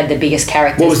they sort of had the biggest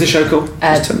characters. What was the show called?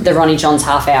 The Ronnie Johns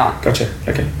Half Hour. Gotcha.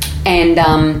 Okay. And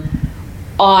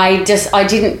I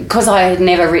didn't, because I had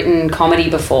never written comedy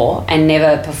before and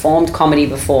never performed comedy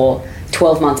before,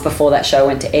 12 months before that show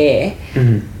went to air.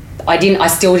 Mm-hmm. I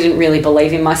still didn't really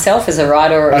believe in myself as a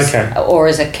writer or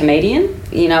as a comedian,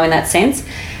 in that sense.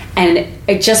 And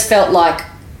it just felt like,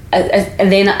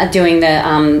 and then doing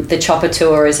the Chopper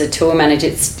tour as a tour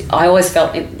manager, I always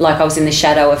felt like I was in the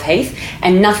shadow of Heath,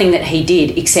 and nothing that he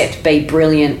did except be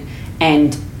brilliant,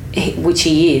 which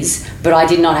he is, but I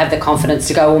did not have the confidence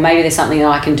to go, well, maybe there's something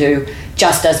that I can do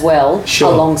just as well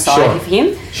alongside of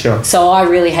him. Sure. So I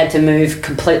really had to move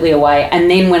completely away.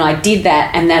 And then when I did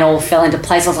that and that all fell into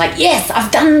place, I was like, yes,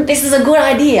 this is a good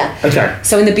idea. Okay.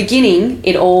 So in the beginning,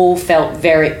 it all felt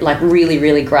very, really,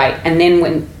 really great. And then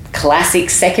when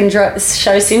classic second show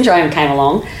syndrome came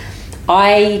along,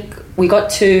 we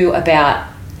got to about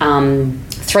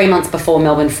 3 months before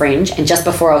Melbourne Fringe, and just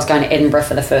before I was going to Edinburgh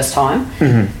for the first time.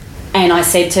 Mm-hmm. And I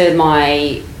said to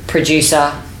my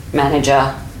producer,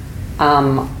 manager,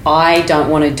 I don't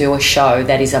want to do a show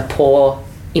that is a poor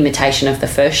imitation of the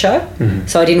first show. Mm-hmm.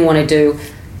 So I didn't want to do,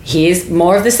 here's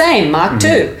more of the same, Mark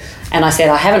 2. And I said,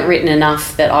 I haven't written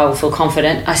enough that I will feel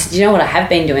confident. I said, you know what I have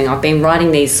been doing? I've been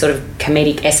writing these sort of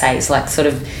comedic essays, like sort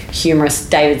of humorous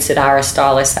David Sedaris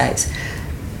style essays.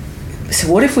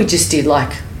 So what if we just did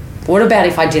what about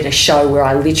if I did a show where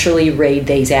I literally read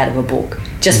these out of a book,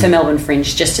 just for Melbourne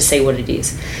Fringe, just to see what it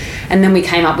is? And then we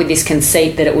came up with this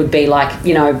conceit that it would be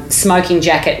smoking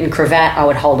jacket and cravat, I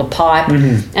would hold a pipe,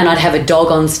 and I'd have a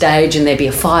dog on stage, and there'd be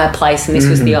a fireplace, and this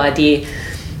was the idea.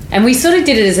 And we sort of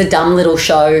did it as a dumb little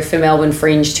show for Melbourne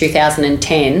Fringe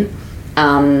 2010,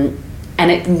 and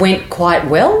it went quite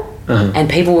well. And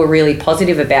people were really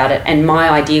positive about it, and my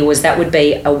idea was that would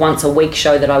be a once a week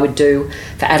show that I would do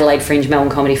for Adelaide Fringe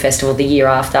Melbourne Comedy Festival the year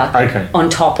after, on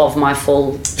top of my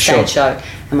full stage show.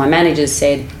 And my managers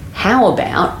said, how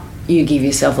about you give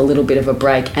yourself a little bit of a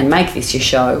break and make this your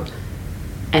show,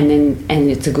 and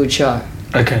it's a good show.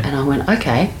 And I went,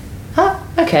 okay,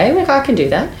 I can do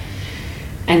that.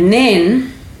 And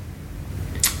then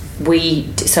we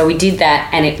did that,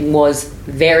 and it was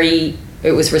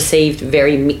received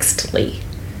very mixedly,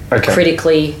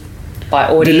 critically, by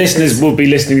audience. The listeners will be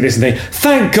listening to this and think,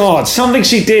 thank God, something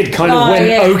she did kind of went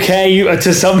okay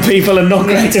to some people and not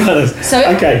great to others. So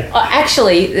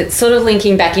actually, it's sort of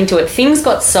linking back into it, things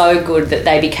got so good that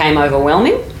they became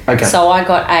overwhelming. So I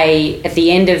got at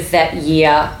the end of that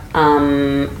year,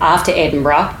 after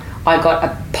Edinburgh, I got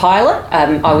a pilot.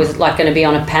 I was going to be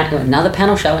on another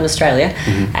panel show in Australia.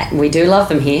 Mm-hmm. We do love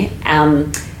them here.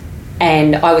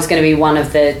 And I was going to be one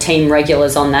of the team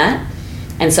regulars on that.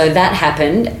 And so that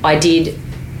happened. I did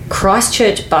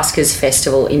Christchurch Buskers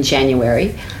Festival in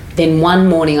January. Then one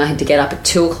morning I had to get up at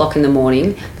 2 o'clock in the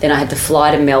morning. Then I had to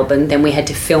fly to Melbourne. Then we had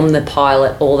to film the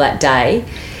pilot all that day.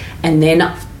 And then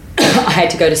I had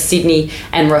to go to Sydney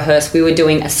and rehearse. We were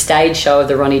doing a stage show of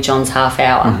the Ronnie Johns Half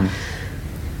Hour. Mm-hmm.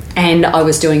 And I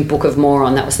was doing Book of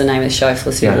Moron. That was the name of the show.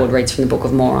 Felicity Ward reads from the Book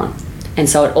of Moron. And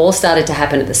so it all started to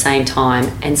happen at the same time.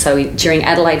 And so during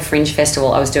Adelaide Fringe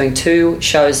Festival, I was doing 2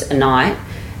 shows a night,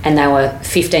 and they were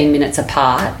 15 minutes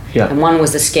apart. Yeah. And one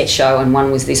was the sketch show and one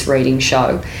was this reading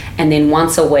show. And then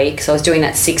once a week, so I was doing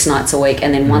that 6 nights a week,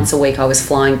 and then once a week I was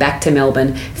flying back to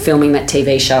Melbourne, filming that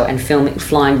TV show and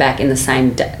flying back in the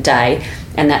same day,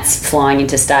 and that's flying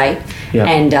interstate. Yeah.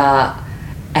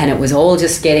 And it was all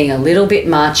just getting a little bit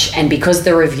much, and because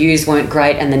the reviews weren't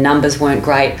great and the numbers weren't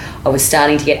great, I was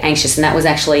starting to get anxious, and that was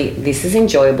actually, this is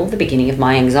enjoyable, the beginning of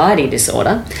my anxiety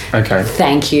disorder.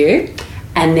 Thank you.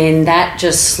 And then that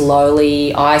just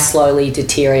slowly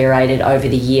deteriorated over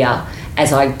the year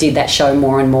as I did that show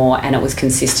more and more, and it was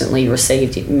consistently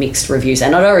received mixed reviews.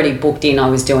 And I'd already booked in, I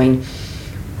was doing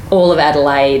all of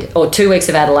Adelaide, or 2 weeks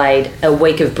of Adelaide, a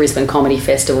week of Brisbane Comedy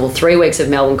Festival, 3 weeks of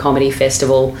Melbourne Comedy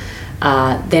Festival,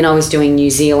 Then I was doing New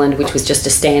Zealand, which was just a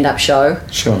stand-up show.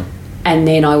 Sure. And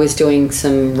then I was doing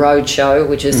some road show,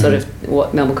 which is sort of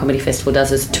what Melbourne Comedy Festival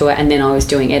does as a tour. And then I was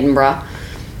doing Edinburgh.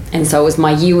 And so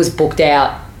my year was booked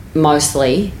out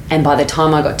mostly. And by the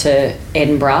time I got to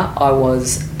Edinburgh, I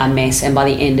was a mess. And by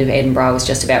the end of Edinburgh, I was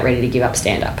just about ready to give up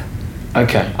stand-up.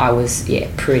 Okay. I was,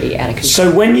 pretty out of control.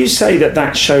 So when you say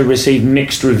that show received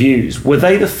mixed reviews, were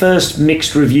they the first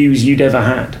mixed reviews you'd ever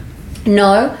had?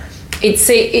 No.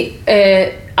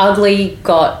 Ugly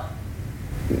got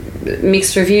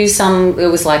mixed reviews. Some it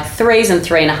was like 3s and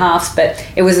 3.5s, but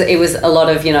it was a lot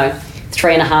of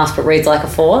 3.5 but reads like a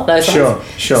 4. Those ones.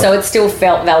 Sure. So it still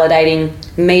felt validating.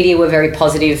 Media were very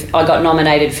positive. I got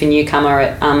nominated for newcomer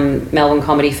at Melbourne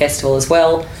Comedy Festival as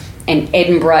well. And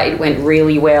Edinburgh, it went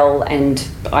really well, and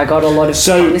I got a lot of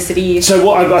publicity. So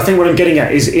what I'm getting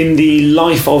at is, in the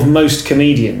life of most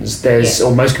comedians,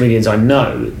 or most comedians I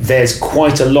know, there's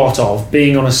quite a lot of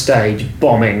being on a stage,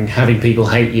 bombing, having people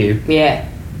hate you. Yeah.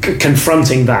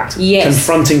 Confronting that. Yes.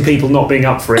 Confronting people not being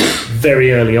up for it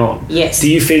very early on. Yes. Do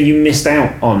you feel you missed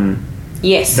out on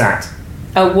that?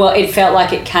 Well, it felt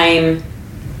like it came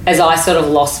as I sort of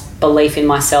lost belief in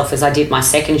myself as I did my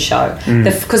second show.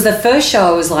 Because the first show,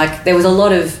 I was like, there was a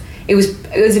lot of... It was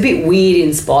a bit weird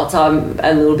in spots. I'm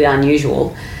a little bit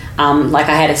unusual. Like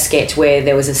I had a sketch where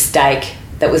there was a steak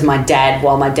that was my dad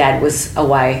while my dad was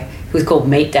away. It was called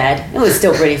Meat Dad. It was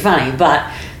still pretty funny,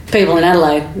 but people in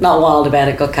Adelaide, not wild about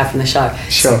it, got cut from the show.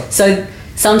 Sure. So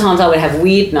sometimes I would have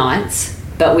weird nights,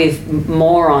 but with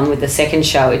Moron, with the second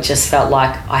show, it just felt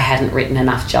like I hadn't written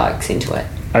enough jokes into it.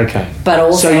 Okay. But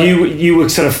also... So you were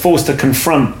sort of forced to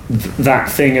confront that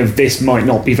thing of this might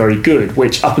not be very good,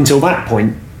 which up until that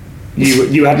point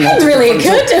you hadn't had to really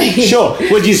occurred to me. Sure.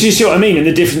 Well, you see what I mean? In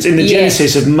the difference, in the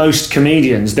genesis of most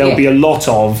comedians, there'll be a lot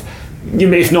of,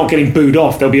 if not getting booed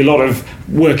off, there'll be a lot of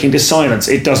working to silence.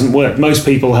 It doesn't work. Most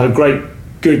people have a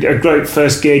great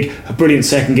first gig, a brilliant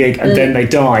second gig, and then they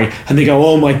die, and they go,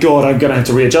 oh my God, I'm going to have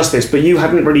to readjust this. But you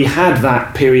hadn't really had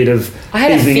that period of I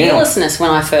had a fearlessness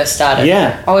when I first started.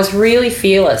 Yeah. I was really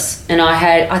fearless, and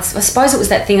I suppose it was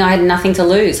that thing, I had nothing to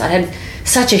lose. I had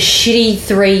such a shitty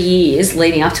 3 years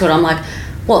leading up to it. I'm like,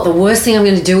 what, the worst thing I'm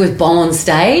going to do is bomb on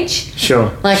stage?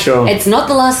 Sure. It's not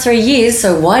the last 3 years,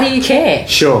 so why do you care?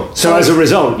 Sure. So as a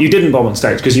result, you didn't bomb on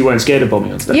stage because you weren't scared of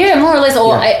bombing on stage? Yeah, more or less.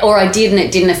 Or I did, and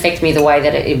it didn't affect me the way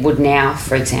that it would now,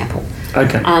 for example.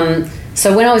 Okay.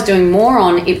 So when I was doing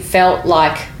Moron, I felt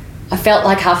like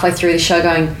halfway through the show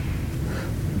going,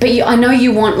 but I know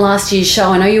you want last year's show.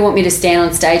 I know you want me to stand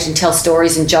on stage and tell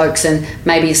stories and jokes and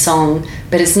maybe a song,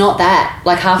 but it's not that.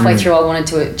 Like halfway through, I wanted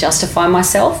to justify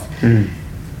myself.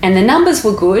 And the numbers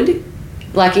were good.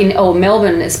 Like in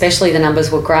Melbourne especially, the numbers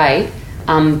were great,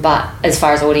 but as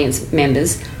far as audience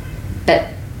members. But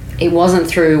it wasn't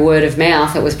through word of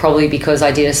mouth. It was probably because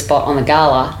I did a spot on the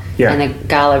gala, and the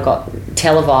gala got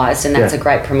televised, and that's a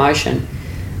great promotion.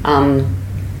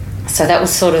 So that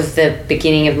was sort of the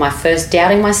beginning of my first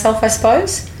doubting myself, I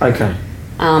suppose. Okay.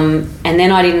 And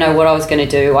then I didn't know what I was going to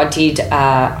do.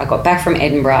 I got back from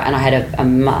Edinburgh, and I had a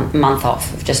month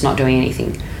off of just not doing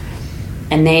anything.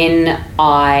 And then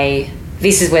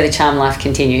this is where the charm life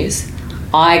continues.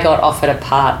 I got offered a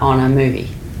part on a movie,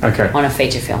 on a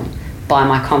feature film, by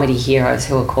my comedy heroes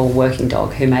who are called Working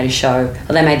Dog, who made a show.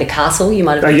 They made The Castle. You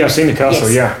might have. Yeah, I've seen The Castle.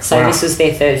 Yes. Yeah. So this was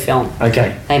their third film.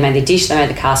 Okay. They made The Dish. They made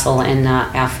The Castle, and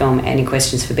our film Any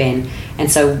Questions for Ben. And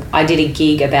so I did a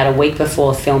gig about a week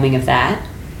before filming of that,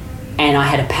 and I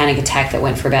had a panic attack that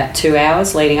went for about 2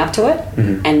 hours leading up to it,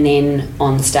 and then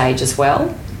on stage as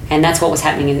well. And that's what was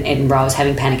happening in Edinburgh. I was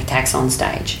having panic attacks on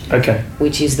stage. Okay.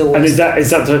 Which is the worst. And is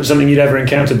that something you'd ever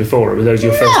encountered before, or were those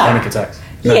your first panic attacks?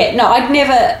 No. Yeah, no, I'd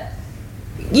never...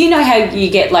 You know how you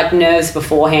get like nerves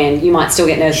beforehand? You might still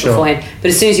get nerves beforehand, but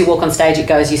as soon as you walk on stage, it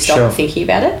goes, you stop thinking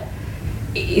about it.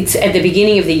 It's at the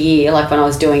beginning of the year, like when I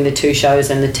was doing the 2 shows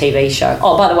and the TV show.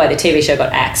 Oh, by the way, the TV show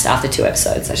got axed after 2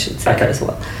 episodes, I should say that as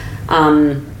well.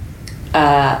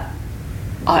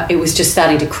 It was just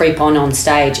starting to creep on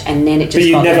stage, and then it just... But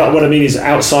you never... What I mean is,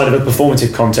 outside of a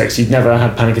performative context, you'd never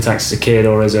had panic attacks as a kid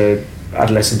or as a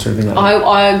adolescent or anything like that?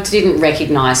 I didn't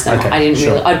recognise them. I didn't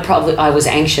really... I was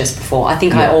anxious before. I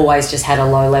think I always just had a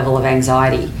low level of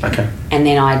anxiety. Okay. And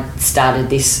then I started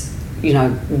this,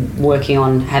 working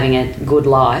on having a good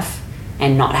life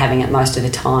and not having it most of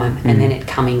the time, and then it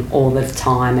coming all the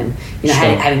time, and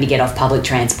having to get off public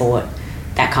transport,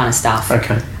 that kind of stuff.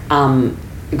 Okay.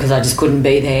 Because I just couldn't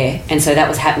be there. And so that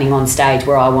was happening on stage,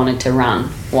 where I wanted to run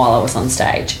while I was on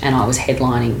stage, and I was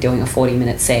headlining, doing a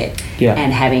 40-minute set,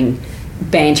 and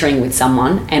bantering with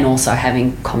someone, and also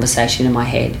having conversation in my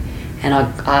head. And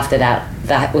after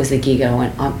that was the gig, and I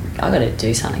went, I got to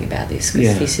do something about this,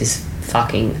 because this is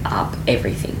fucking up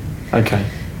everything. Okay.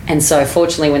 And so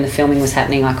fortunately when the filming was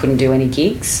happening, I couldn't do any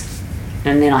gigs.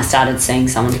 And then I started seeing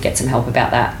someone to get some help about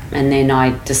that. And then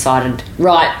I decided,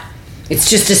 right, it's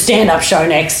just a stand-up show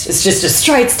next. It's just a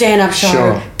straight stand-up show.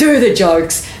 Sure. Do the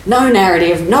jokes, no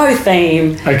narrative, no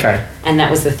theme. Okay. And that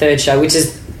was the third show, which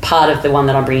is part of the one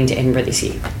that I'm bringing to Edinburgh this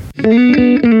year.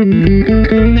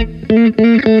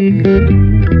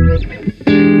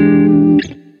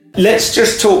 Let's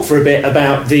just talk for a bit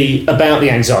about the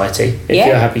anxiety, if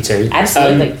you're happy to.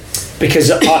 Absolutely.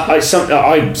 Because I suffer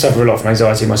a lot from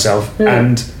anxiety myself,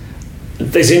 and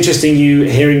it's interesting you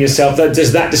hearing yourself.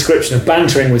 Does that description of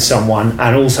bantering with someone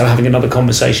and also having another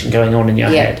conversation going on in your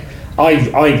head?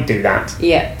 I do that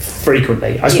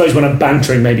frequently. I suppose when I'm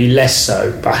bantering, maybe less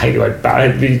so, but I hate the word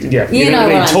banter. You know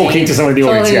what I mean? Talking to someone in the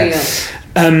audience,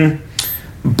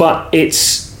 but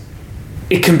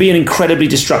it can be an incredibly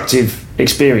destructive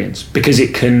experience, because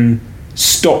it can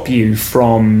stop you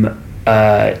from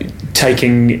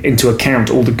taking into account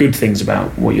all the good things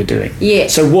about what you're doing. Yeah.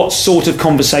 So what sort of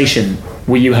conversation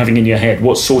were you having in your head?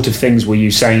 What sort of things were you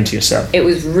saying to yourself? It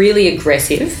was really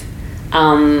aggressive.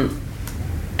 And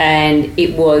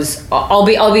it was, I'll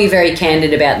be very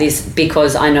candid about this,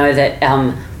 because I know that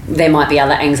there might be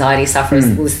other anxiety sufferers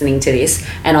listening to this,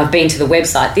 and I've been to the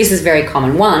website. This is very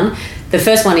common. The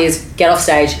first one is get off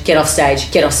stage, get off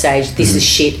stage, get off stage. This is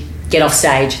shit. Get off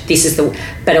stage.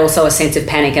 But also a sense of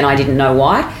panic, and I didn't know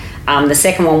why. The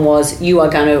second one was, you are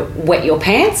going to wet your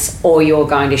pants or you're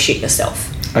going to shit yourself.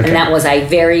 Okay. And that was a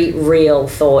very real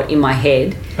thought in my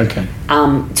head. Okay.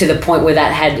 To the point where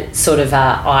that had sort of,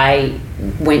 I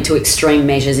went to extreme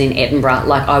measures in Edinburgh.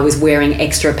 Like, I was wearing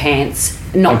extra pants,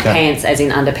 not pants as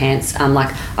in underpants.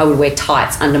 Like, I would wear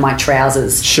tights under my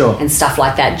trousers, and stuff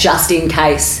like that, just in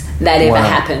case that ever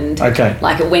happened. Okay.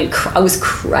 Like, I was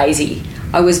crazy.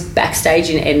 I was backstage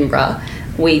in Edinburgh.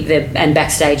 And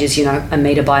backstage is, a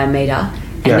metre by a metre,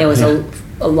 and there was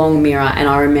a long mirror, and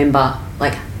I remember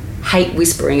like hate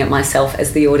whispering at myself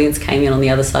as the audience came in on the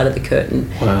other side of the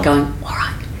curtain, going, all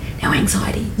right, now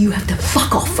anxiety, you have to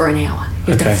fuck off for an hour.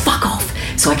 You have to fuck off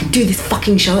so I can do this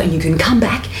fucking show, and you can come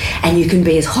back and you can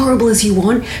be as horrible as you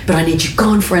want, but I need you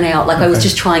gone for an hour. Like, I was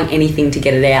just trying anything to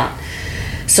get it out.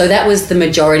 So that was the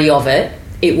majority of it.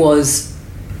 It was,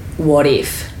 what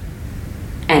if?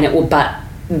 And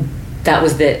that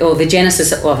was the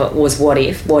genesis of it was, what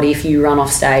if? What if you run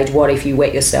off stage? What if you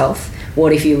wet yourself?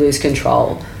 What if you lose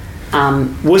control?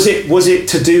 Was it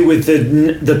to do with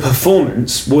the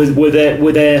performance? Were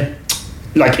there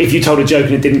like, if you told a joke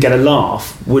and it didn't get a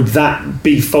laugh, would that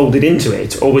be folded into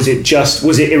it, or was it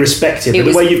irrespective?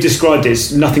 The way you've described it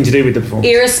is nothing to do with the performance.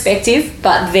 Irrespective,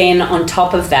 but then on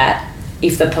top of that,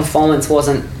 if the performance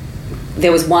wasn't,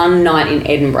 there was one night in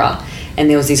Edinburgh, and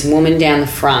there was this woman down the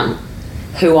front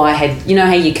who I had, you know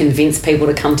how you convince people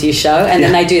to come to your show, and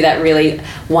then they do that really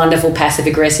wonderful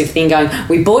passive-aggressive thing going,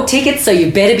 we bought tickets, so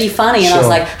you better be funny. And I was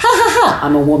like, ha, ha, ha,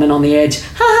 I'm a woman on the edge. Ha,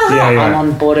 ha, ha, I'm on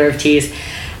the border of tears.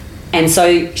 And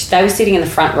so they were sitting in the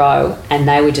front row, and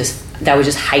they were just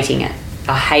hating it.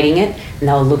 They were hating it, and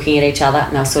they were looking at each other,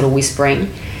 and they were sort of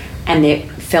whispering. And there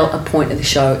felt a point of the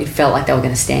show, it felt like they were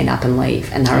going to stand up and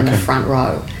leave, and they were in the front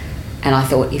row. And I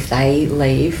thought, if they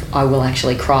leave, I will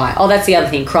actually cry. Oh, that's the other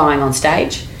thing, crying on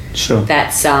stage. Sure.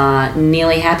 That's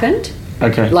nearly happened.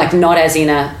 Okay. Like, not as in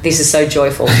a, this is so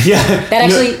joyful. That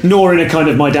actually... Nor in a kind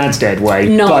of my dad's dead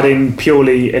way, but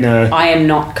purely in a... I am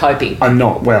not coping. I'm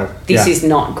not, This is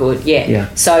not good, yeah.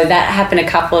 So that happened a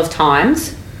couple of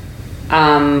times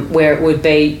where it would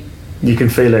be... You can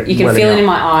feel it. You can feel it in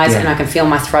my eyes, and I can feel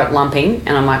my throat lumping,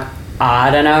 and I'm like,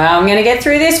 I don't know how I'm going to get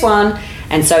through this one.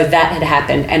 And so that had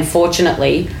happened, and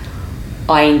fortunately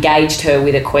I engaged her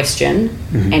with a question,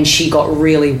 and she got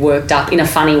really worked up in a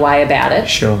funny way about it.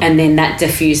 Sure. And then that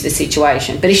diffused the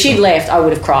situation. But if she'd left, I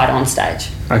would have cried on stage.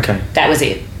 Okay. That was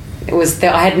it. It was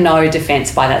I had no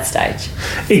defence by that stage.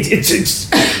 It's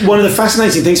one of the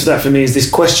fascinating things for that for me is this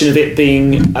question of it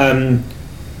being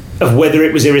of whether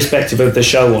it was irrespective of the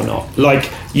show or not.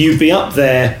 Like, you'd be up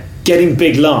there getting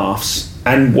big laughs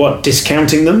and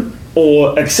discounting them,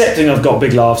 or accepting I've got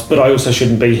big laughs, but I also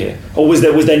shouldn't be here? Or was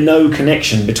there no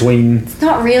connection between... It's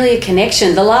not really a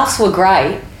connection. The laughs were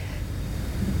great,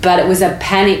 but it was a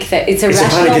panic that... It's a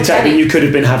panic attack that you could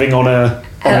have been having on an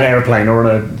aeroplane or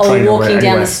on a train or walking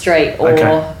down the street. Or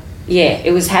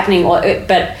it was happening,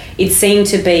 but it seemed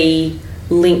to be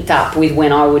linked up with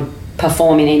when I would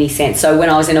perform in any sense. So when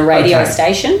I was in a radio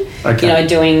station,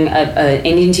 doing an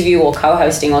interview or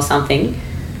co-hosting or something,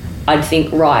 I'd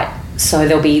think, right, so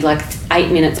there'll be like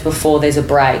 8 minutes before there's a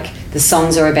break. The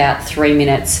songs are about 3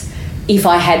 minutes. if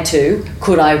I had to,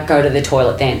 could I go to the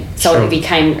toilet then? So Sure.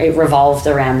 it revolved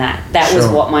around that. That was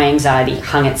Sure. what my anxiety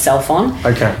hung itself on.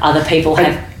 Okay. Other people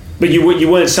have... But you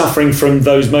weren't suffering from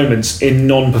those moments in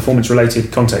non-performance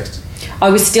related contexts? I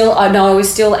was still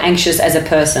anxious as a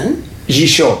person. You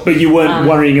sure? But you weren't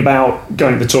worrying about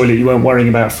going to the toilet, you weren't worrying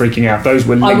about freaking out. Those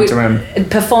were linked around...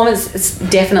 Performance,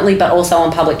 definitely, but also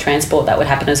on public transport, that would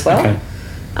happen as well.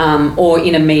 Okay. Or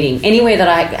in a meeting. Anywhere that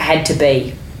I had to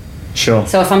be. Sure.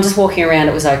 So if I'm just walking around,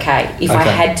 it was okay. If I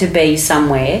had to be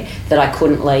somewhere that I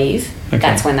couldn't leave,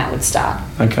 that's when that would start.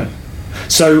 Okay.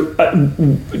 So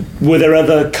were there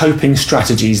other coping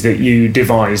strategies that you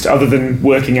devised other than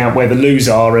working out where the loos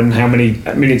are and how many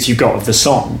minutes you got of the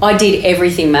song? I did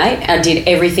everything, mate. I did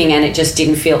everything, and it just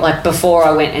didn't feel like, before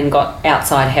I went and got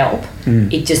outside help,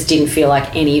 it just didn't feel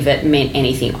like any of it meant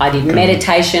anything. I did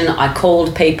meditation, I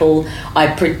called people,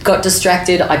 I got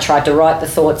distracted, I tried to write the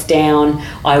thoughts down,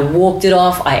 I walked it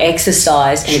off, I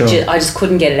exercised, and I just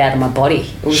couldn't get it out of my body.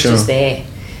 It was just there.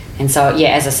 And so, yeah,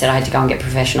 as I said, I had to go and get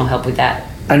professional help with that.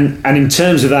 And in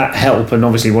terms of that help, and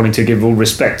obviously wanting to give all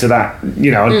respect to that, I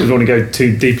don't want to go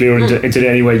too deeply or into it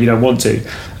any way you don't want to.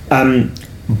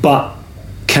 But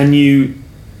can you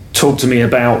talk to me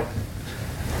about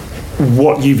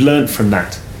what you've learned from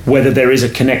that? Whether there is a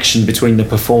connection between the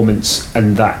performance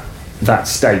and that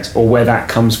state, or where that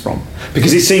comes from?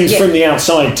 Because it seems from the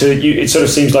outside to you, it sort of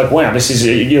seems like, wow, this is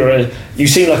you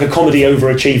seem like a comedy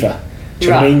overachiever. Do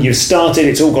you know what I mean? You've started,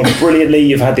 it's all gone brilliantly,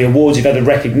 you've had the awards, you've had the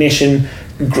recognition,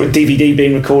 DVD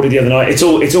being recorded the other night, it's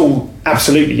all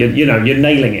absolutely, you're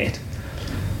nailing it.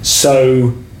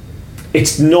 So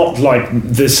it's not like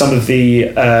there's some of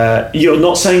the you're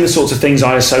not saying the sorts of things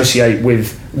I associate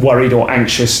with worried or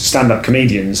anxious stand-up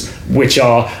comedians, which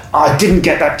are, I didn't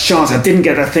get that chance, I didn't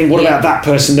get that thing, what about that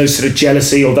person, those sort of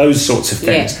jealousy or those sorts of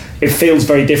things. It feels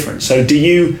very different. So have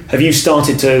you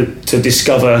started to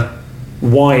discover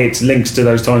why it's linked to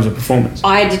those times of performance?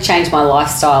 I had to change my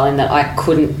lifestyle in that I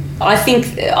couldn't... I think...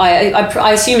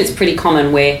 I assume it's pretty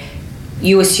common where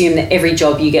you assume that every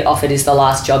job you get offered is the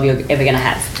last job you're ever going to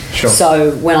have. Sure.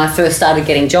 So when I first started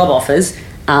getting job offers,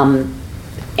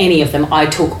 any of them, I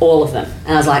took all of them.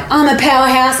 And I was like, I'm a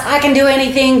powerhouse, I can do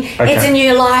anything, it's a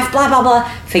new life, blah, blah, blah.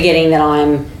 Forgetting that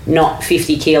I'm not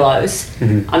 50 kilos.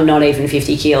 I'm not even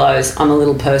 50 kilos. I'm a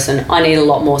little person. I need a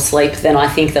lot more sleep than I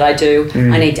think that I do.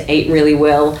 I need to eat really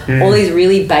well. All these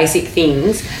really basic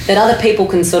things that other people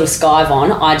can sort of skive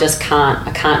on, I just can't.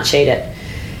 I can't cheat it.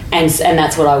 And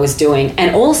that's what I was doing.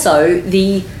 And also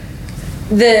the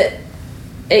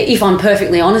if I'm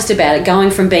perfectly honest about it, going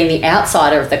from being the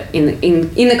outsider of in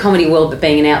the comedy world, but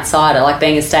being an outsider, like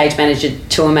being a stage manager,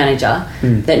 tour manager,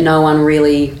 that no one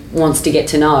really wants to get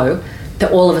to know,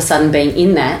 that all of a sudden being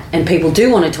in that, and people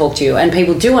do want to talk to you, and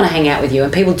people do want to hang out with you,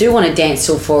 and people do want to dance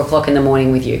till 4 o'clock in the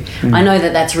morning with you. I know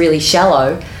that that's really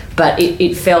shallow, but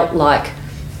it felt like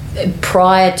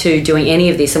prior to doing any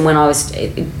of this, and when I was,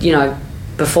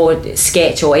 before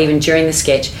sketch or even during the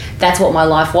sketch, that's what my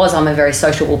life was. I'm a very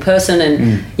sociable person,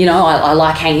 and I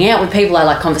like hanging out with people, I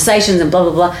like conversations and blah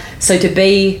blah blah. So to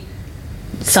be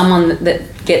someone that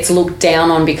gets looked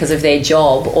down on because of their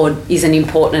job or isn't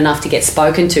important enough to get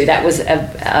spoken to, that was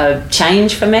a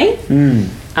change for me,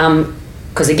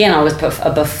 because again, I was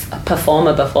a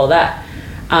performer before that.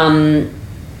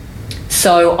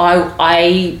 So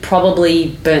I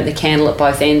probably burnt the candle at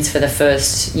both ends for the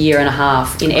first year and a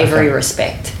half in every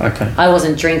respect. Okay. I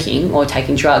wasn't drinking or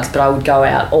taking drugs, but I would go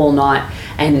out all night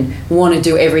and want to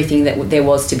do everything that there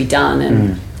was to be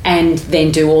done, and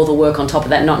then do all the work on top of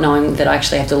that, not knowing that I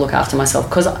actually have to look after myself.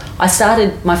 Because I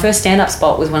started, my first stand-up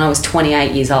spot was when I was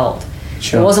 28 years old.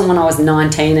 Sure. It wasn't when I was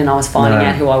 19 and I was finding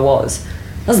out who I was.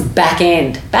 That was back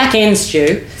end,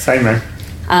 Stu. Same, man.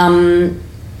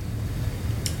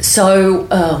 So,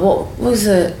 what was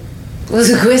the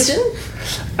question?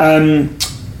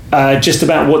 Just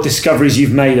about what discoveries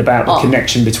you've made about the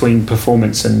connection between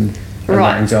performance and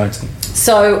anxiety.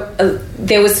 So,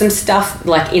 there was some stuff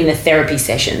like in the therapy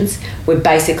sessions where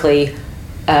basically,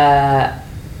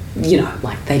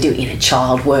 like they do inner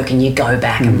child work and you go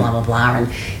back and blah, blah, blah. And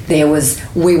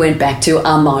we went back to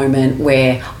a moment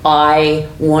where I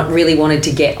really wanted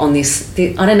to get on this.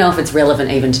 I don't know if it's relevant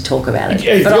even to talk about it.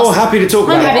 If you're happy to talk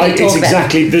about it, it's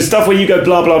exactly the stuff where you go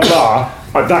blah, blah, blah.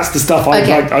 That's the stuff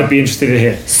I'd be interested to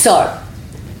hear. So,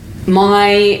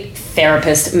 my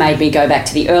therapist made me go back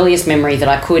to the earliest memory that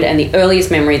I could, and the earliest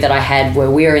memory that I had where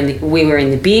we were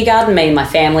in the beer garden, me and my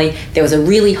family. There was a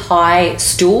really high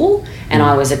stool, and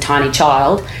I was a tiny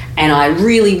child, and I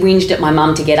really whinged at my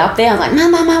mum to get up there. I was like,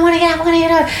 Mum, I want to get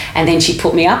up, And then she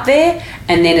put me up there,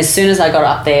 and then as soon as I got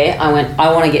up there, I went,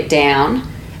 I want to get down.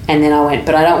 And then I went,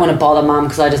 but I don't want to bother Mum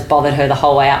because I just bothered her the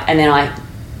whole way up. And then I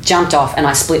jumped off and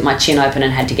I split my chin open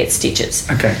and had to get stitches.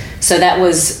 Okay. So that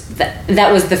was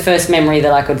the first memory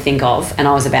that I could think of, and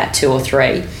I was about 2 or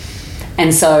 3.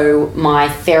 And so my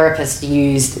therapist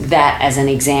used that as an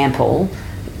example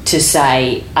to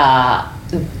say,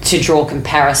 to draw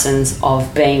comparisons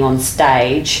of being on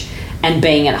stage and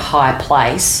being at a high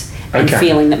place and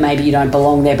feeling that maybe you don't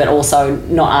belong there, but also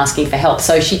not asking for help.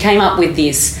 So she came up with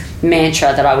this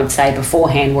mantra that I would say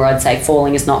beforehand, where I'd say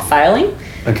falling is not failing.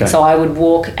 Okay. So I would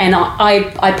walk, and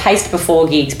I paced before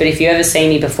gigs, but if you ever see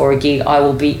me before a gig,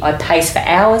 I pace for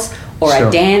hours, or I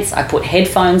dance, I put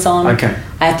headphones on. Okay.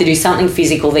 I have to do something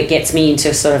physical that gets me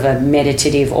into sort of a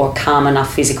meditative or calm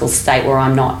enough physical state where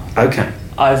I'm not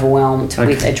overwhelmed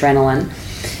with adrenaline.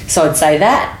 So I'd say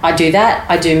that. I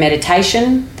do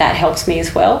meditation. That helps me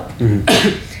as well.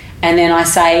 Mm-hmm. And then I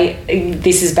say,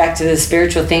 this is back to the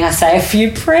spiritual thing, I say a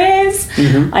few prayers.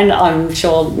 Mm-hmm. I'm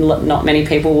sure not many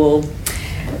people will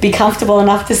be comfortable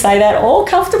enough to say that or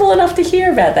comfortable enough to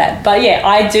hear about that. But yeah,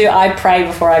 I pray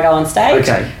before I go on stage.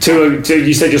 Okay.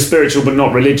 You said you're spiritual but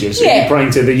not religious. Yeah. Are you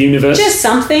praying to the universe? Just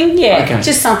something, yeah. Okay.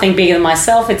 Just something bigger than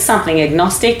myself. It's something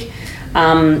agnostic.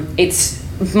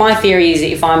 My theory is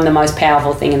if I'm the most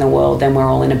powerful thing in the world, then we're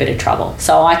all in a bit of trouble.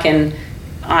 So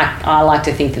I like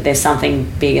to think that there's something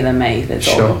bigger than me that's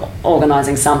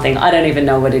organising something. I don't even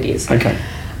know what it is. Okay.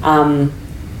 And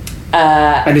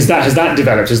has that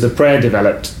developed? Has the prayer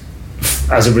developed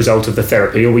as a result of the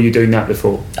therapy, or were you doing that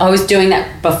before? I was doing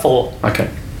that before. Okay.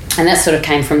 And that sort of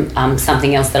came from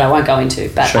something else that I won't go into,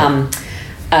 but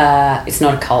it's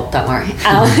not a cult, don't worry.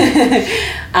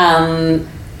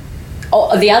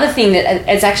 The other thing that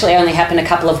it's actually only happened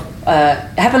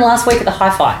happened last week at the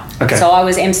Hi-Fi. Okay. So I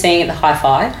was emceeing at the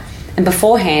Hi-Fi, and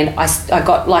beforehand I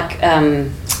got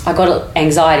I got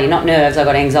anxiety, not nerves. I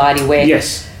got anxiety where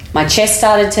my chest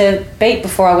started to beat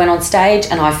before I went on stage,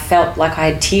 and I felt like I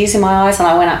had tears in my eyes. And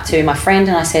I went up to my friend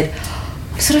and I said,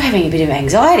 "I'm sort of having a bit of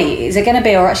anxiety. Is it going to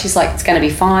be all right?" She's like, "It's going to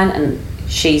be fine." And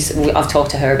I've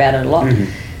talked to her about it a lot. Mm-hmm.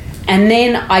 And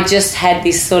then I just had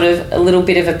this sort of a little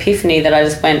bit of epiphany that I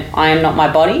just went, I am not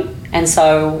my body. And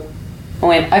so I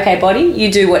went, okay, body,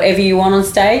 you do whatever you want on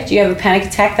stage. You have a panic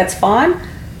attack, that's fine.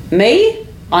 Me,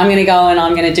 I'm going to go and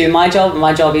I'm going to do my job. And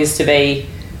my job is to be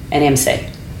an MC.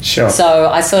 Sure. So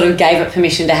I sort of gave it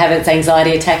permission to have its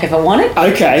anxiety attack if I wanted.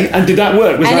 Okay. And did that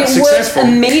work? Was that successful?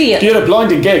 And it worked immediately. You had a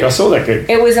blinding gig. I saw that gig.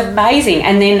 It was amazing.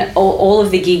 And then all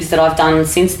of the gigs that I've done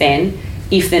since then,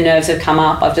 if the nerves have come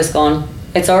up, I've just gone,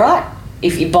 it's all right.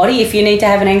 If you need to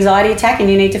have an anxiety attack and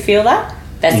you need to feel that,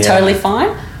 that's totally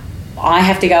fine. I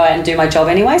have to go out and do my job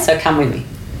anyway, so come with me.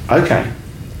 Okay.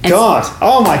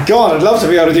 Oh my God, I'd love to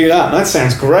be able to do that. That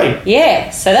sounds great. Yeah,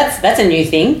 so that's a new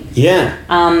thing. Yeah.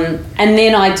 And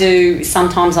then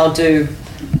sometimes I'll do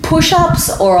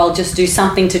push-ups, or I'll just do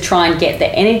something to try and get the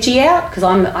energy out, because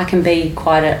I can be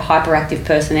quite a hyperactive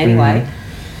person anyway.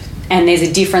 And there's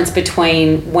a difference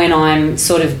between when I'm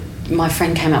sort of, my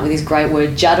friend came up with this great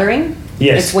word, juddering.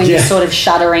 Yes. It's when you're sort of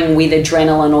shuddering with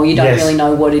adrenaline, or you don't really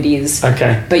know what it is.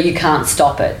 Okay. But you can't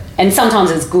stop it. And sometimes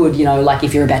it's good, like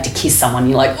if you're about to kiss someone,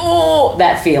 you're like, oh,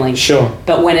 that feeling. Sure.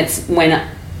 But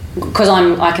because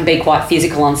I can be quite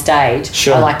physical on stage,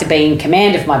 I like to be in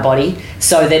command of my body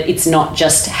so that it's not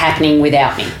just happening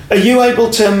without me. Are you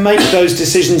able to make those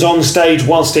decisions on stage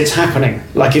whilst it's happening?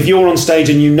 Like if you're on stage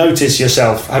and you notice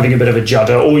yourself having a bit of a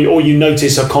judder, or you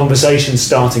notice a conversation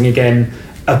starting again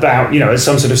about,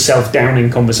 some sort of self-downing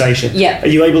conversation. Yeah. Are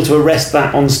you able to arrest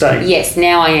that on stage? Yes,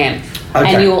 now I am.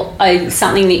 Okay. And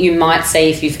something that you might see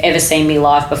if you've ever seen me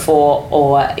live before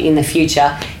or in the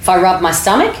future, if I rub my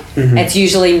stomach, it's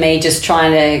usually me just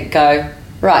trying to go,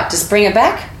 right, just bring it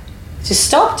back. Just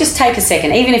stop, just take a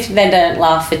second. Even if they don't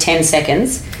laugh for 10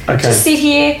 seconds, just sit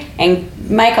here and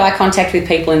make eye contact with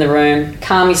people in the room,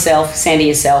 calm yourself, center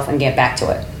yourself, and get back to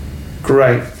it.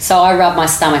 Great. So I rub my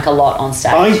stomach a lot on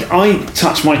stage. I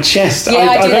touch my chest. Yeah,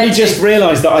 I've only just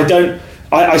realised that I don't.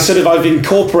 I've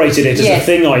incorporated it as a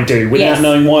thing I do without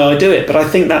knowing why I do it, but I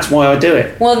think that's why I do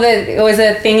it. Well, there was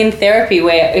a thing in therapy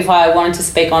where if I wanted to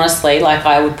speak honestly, like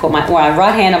I would put my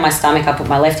right hand on my stomach, I put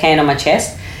my left hand on my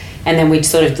chest, and then we'd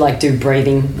sort of like do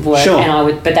breathing work. Sure.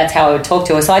 But that's how I would talk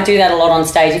to her. So I do that a lot on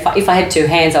stage. If I had two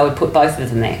hands, I would put both of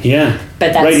them there. Yeah.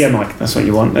 But that's radio mic. That's what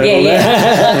you want.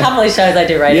 Yeah. A couple of shows I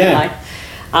do radio mic.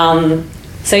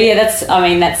 So yeah,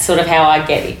 that's sort of how I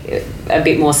get a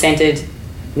bit more centered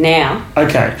now.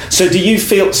 Okay. So do you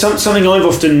feel something I've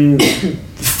often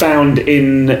found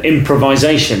in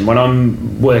improvisation when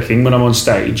I'm on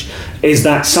stage is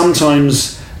that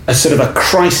sometimes a sort of a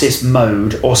crisis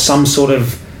mode or some sort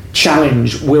of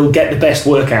challenge will get the best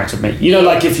work out of me. You know,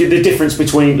 like if you, the difference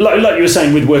between, like you were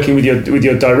saying with working with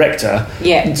your director,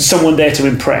 someone there to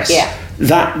impress. Yeah.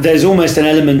 That there's almost an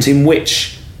element in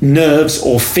which nerves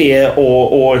or fear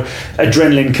or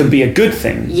adrenaline can be a good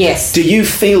thing. Yes. Do you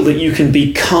feel that you can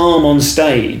be calm on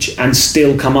stage and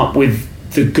still come up with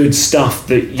the good stuff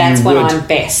that you would? That's when I'm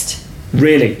best.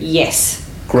 Really? Yes.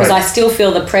 Great. Because I still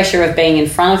feel the pressure of being in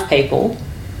front of people,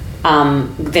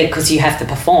 because you have to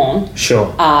perform.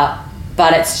 Sure.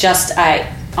 But it's just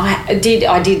I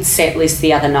did set list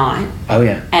the other night. Oh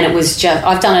yeah. And it was just,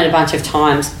 I've done it a bunch of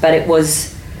times, but it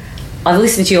was, I've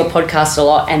listened to your podcast a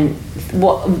lot, and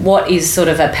what is sort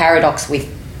of a paradox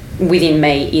within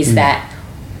me is that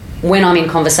when I'm in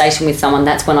conversation with someone,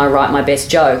 that's when I write my best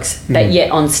jokes. But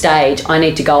yet on stage, I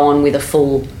need to go on with a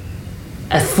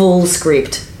full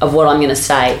script of what I'm going to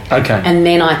say. Okay. And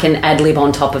then I can ad-lib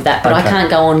on top of that. But I can't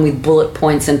go on with bullet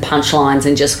points and punchlines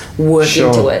and just work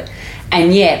into it.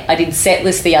 And yet I did set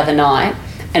list the other night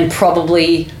and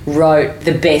probably wrote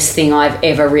the best thing I've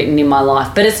ever written in my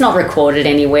life. But it's not recorded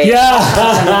anywhere. Yeah.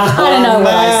 I don't know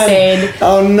what I said.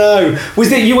 Oh no.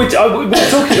 Was it, we were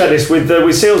talking about this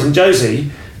with Seals and Josie,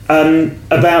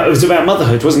 it was about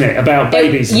motherhood, wasn't it? About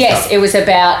babies and yes, stuff. it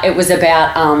was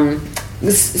about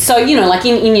so, you know, like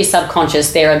in your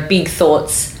subconscious, there are big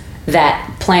thoughts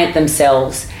that plant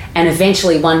themselves, and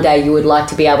eventually one day you would like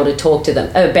to be able to talk to them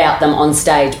about them on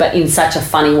stage, but in such a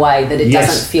funny way that it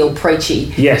doesn't feel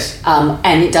preachy. Yes.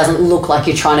 And it doesn't look like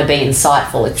you're trying to be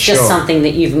insightful. It's just something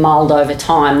that you've mulled over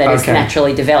time that is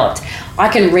naturally developed. I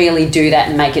can really do that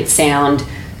and make it sound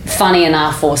funny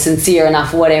enough or sincere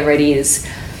enough, whatever it is.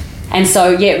 And so,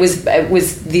 yeah,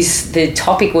 the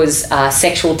topic was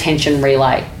sexual tension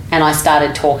relay. And I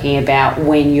started talking about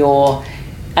when you're,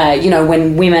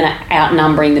 when women are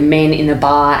outnumbering the men in a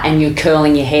bar and you're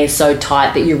curling your hair so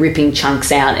tight that you're ripping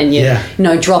chunks out, and you're,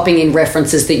 dropping in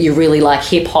references that you really like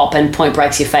hip hop and Point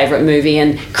Break's your favourite movie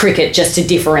and cricket just to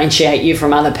differentiate you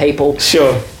from other people.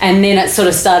 Sure. And then it sort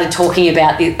of started talking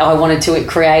about I wanted to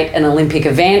create an Olympic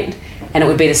event, and it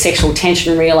would be the sexual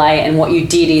tension relay, and what you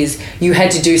did is you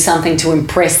had to do something to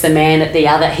impress the man at the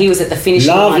other. He was at the finish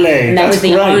line, and that was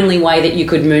the only way that you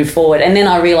could move forward. And then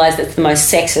I realised it's the most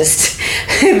sexist,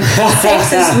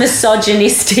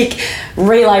 misogynistic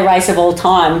relay race of all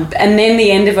time. And then the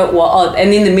end of it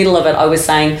and in the middle of it, I was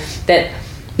saying that,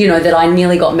 that I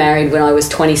nearly got married when I was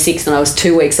 26 and I was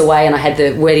 2 weeks away, and I had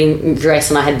the wedding dress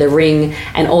and I had the ring,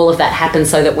 and all of that happened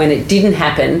so that when it didn't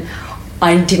happen,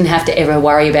 I didn't have to ever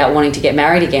worry about wanting to get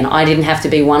married again. I didn't have to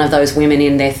be one of those women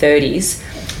in their 30s.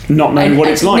 Not knowing what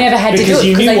it's like. I never had to do it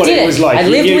because I did it. I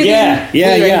lived with him. We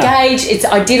were engaged.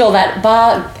 I did all that.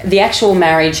 Bar the actual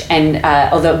marriage and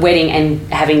or the wedding and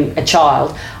having a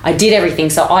child, I did everything.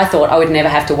 So I thought I would never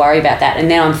have to worry about that. And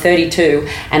now I'm 32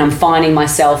 and I'm finding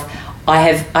myself.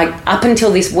 Up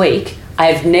until this week,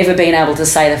 I have never been able to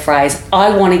say the phrase,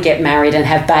 I want to get married and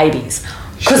have babies.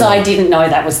 Because I didn't know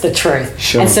that was the truth.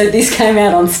 Sure. And so this came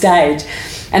out on stage.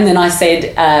 And then I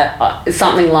said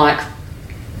something like,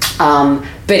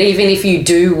 but even if you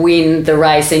do win the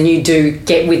race and you do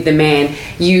get with the man,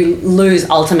 you lose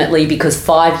ultimately because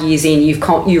 5 years in,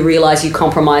 you realise you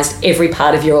compromised every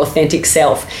part of your authentic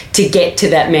self to get to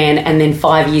that man, and then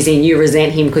 5 years in, you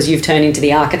resent him because you've turned into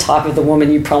the archetype of the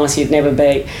woman you promised you'd never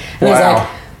be. And I was like,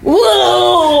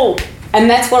 whoa! And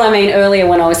that's what I mean earlier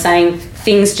when I was saying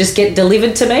things just get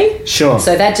delivered to me. Sure.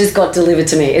 So that just got delivered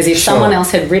to me as if someone else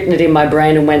had written it in my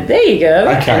brain and went, there you go.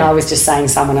 Okay. And I was just saying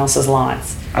someone else's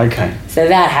lines. Okay. So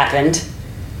that happened,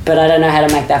 but I don't know how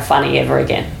to make that funny ever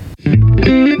again.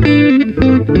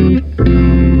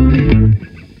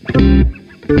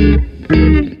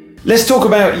 Let's talk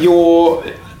about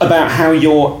how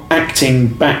your acting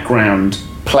background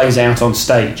plays out on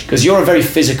stage, because you're a very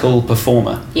physical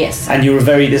performer. Yes. And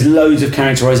there's loads of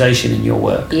characterization in your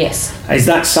work. Yes.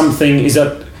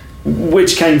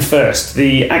 Which came first,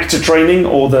 the actor training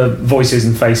or the voices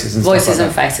and faces and voices stuff like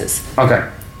and faces. Okay.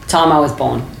 Time I was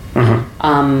born. Uh-huh.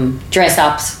 Dress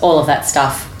ups, all of that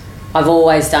stuff. I've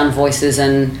always done voices,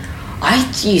 and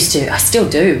I still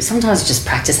do. Sometimes just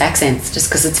practice accents just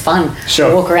because it's fun.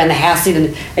 Sure. I walk around the house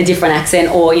in a different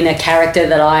accent or in a character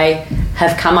that I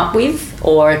have come up with,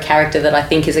 or a character that I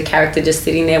think is a character just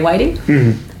sitting there waiting.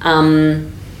 Mm-hmm.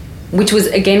 Which was,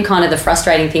 again, kind of the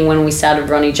frustrating thing when we started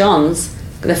Ronnie Johns.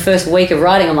 The first week of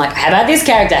writing, I'm like, how about this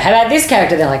character? How about this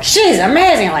character? They're like, she's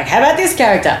amazing. I'm like, how about this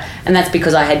character? And that's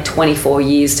because I had 24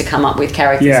 years to come up with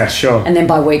characters. Yeah, sure. And then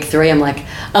by week 3, I'm like,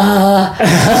 all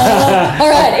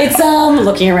right, it's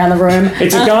looking around the room.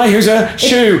 It's a guy who's a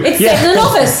shoe. It's set in an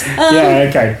office. Yeah,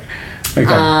 okay.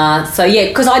 Okay. So yeah,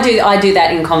 because I do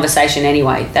that in conversation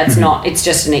anyway. That's not. It's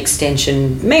just an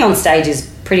extension. Me on stage is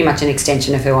pretty much an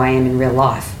extension of who I am in real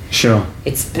life. Sure.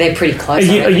 They're pretty close.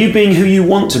 Are you being who you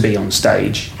want to be on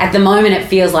stage? At the moment, it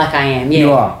feels like I am. Yeah.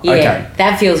 You are? Yeah. Okay.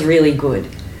 That feels really good.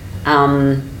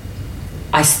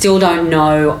 I still don't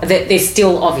know. There's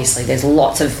still, obviously, there's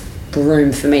lots of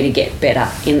room for me to get better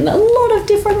in a lot of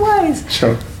different ways.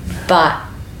 Sure. But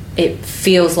it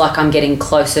feels like I'm getting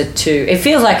closer to... It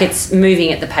feels like it's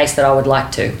moving at the pace that I would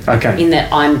like to. Okay. In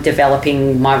that I'm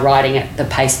developing my writing at the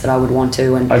pace that I would want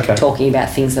to and talking about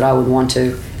things that I would want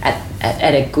to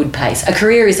at a good pace. A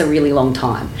career is a really long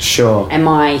time. Sure. And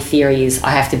my theory is I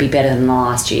have to be better than the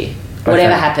last year.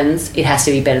 Whatever happens, it has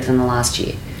to be better than the last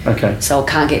year. Okay. So I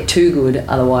can't get too good,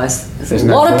 otherwise there's a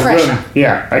lot of pressure. Room.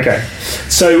 Yeah, okay.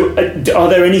 So are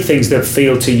there any things that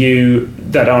feel to you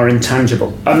that are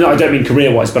intangible? I don't mean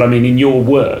career-wise, but I mean in your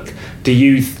work. Do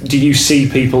you see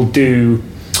people do...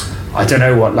 I don't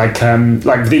know what, like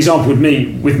the example with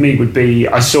me would be,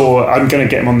 I'm going to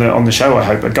get him on the show, I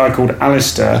hope, a guy called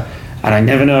Alistair, and I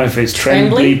never know if it's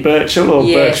Tremblay Birchall or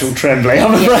Birchall Tremblay.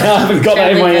 I'm afraid I haven't got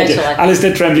that in my head.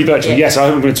 Alistair Tremblay Birchall. Yes, I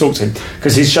hope I'm going to talk to him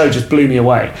because his show just blew me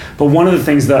away. But one of the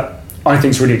things that I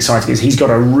think is really exciting is he's got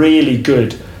a really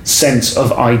good sense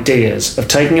of ideas, of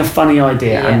taking a funny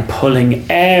idea and pulling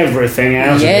everything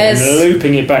out of it and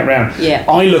looping it back round. Yeah.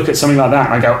 I look at something like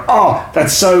that and I go, oh,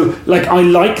 that's so... Like, I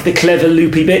like the clever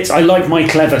loopy bits. I like my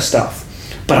clever stuff.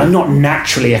 But I'm not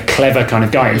naturally a clever kind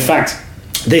of guy. In fact...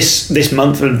 This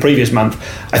month and previous month,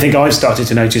 I think I've started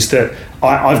to notice that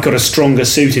I've got a stronger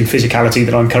suit in physicality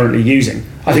that I'm currently using.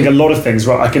 I think a lot of things,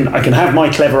 right? I can have my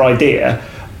clever idea,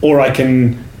 or I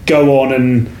can go on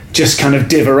and just kind of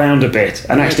div around a bit,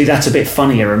 and actually that's a bit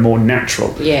funnier and more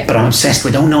natural. Yeah. But I'm obsessed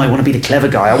with, I want to be the clever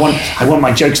guy. I want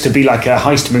my jokes to be like a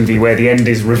heist movie where the end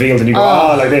is revealed and you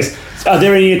go, like this. Are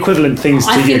there any equivalent things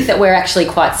to you? I think that we're actually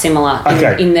quite similar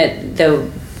in the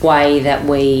way that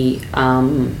we...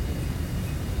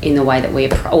 a way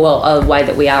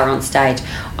that we are on stage.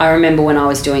 I remember when I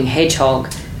was doing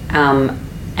Hedgehog, and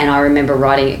I remember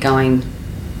writing it going,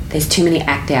 there's too many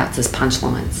act outs as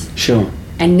punchlines. Sure.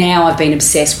 And now I've been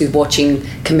obsessed with watching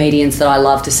comedians that I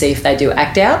love to see if they do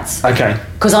act outs. Okay.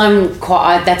 Because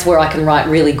that's where I can write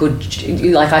really good,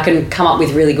 like I can come up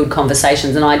with really good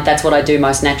conversations, and that's what I do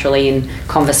most naturally in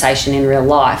conversation in real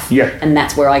life. Yeah. And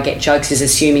that's where I get jokes, is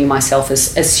assuming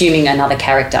another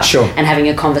character. Sure. And having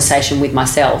a conversation with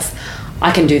myself.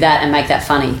 I can do that and make that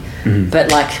funny. Mm-hmm.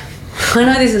 But like, I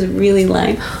know this is really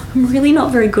lame. I'm really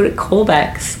not very good at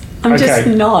callbacks. I'm just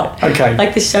not. Okay.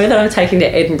 Like the show that I'm taking to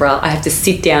Edinburgh, I have to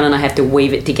sit down and I have to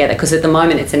weave it together, because at the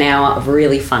moment it's an hour of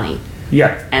really funny.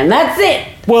 Yeah. And that's it.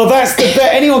 Well, that's the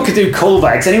bit. Anyone can do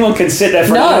callbacks. Anyone can sit there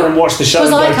for an hour and watch the show and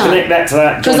go, connect that to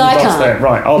that. Because I can't. There.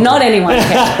 Right. Not anyone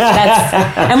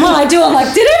can. And when I do, I'm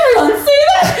like, did everyone see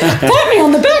that? Pat me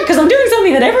on the back, because I'm doing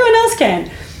something that everyone else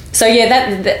can. So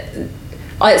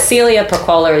yeah, Celia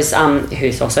Procola is,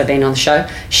 who's also been on the show.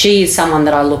 She's someone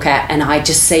that I look at and I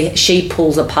just see she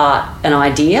pulls apart an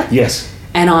idea. Yes.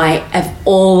 And I have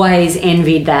always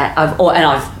envied that.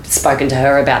 I've spoken to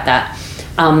her about that.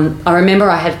 I remember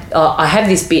I have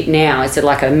this bit now. It's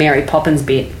like a Mary Poppins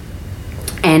bit,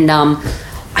 and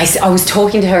I was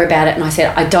talking to her about it, and I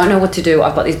said, I don't know what to do.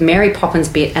 I've got this Mary Poppins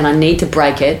bit, and I need to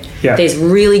break it. Yeah. There's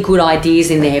really good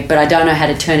ideas in there, but I don't know how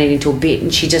to turn it into a bit.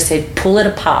 And she just said, pull it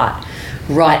apart.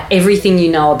 Write everything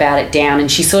you know about it down.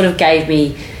 And she sort of gave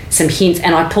me some hints,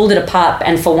 and I pulled it apart,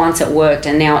 and for once it worked,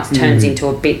 and now it turns into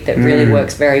a bit that really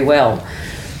works very well.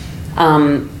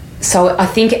 So I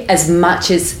think as much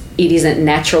as it isn't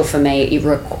natural for me,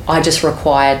 I just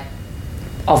required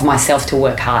of myself to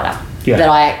work harder.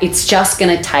 Yeah. It's just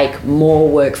going to take more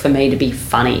work for me to be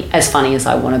funny as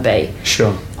I want to be.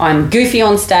 Sure. I'm goofy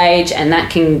on stage, and that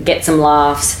can get some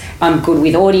laughs. I'm good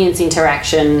with audience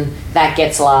interaction, that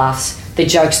gets laughs. The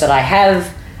jokes that I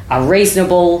have are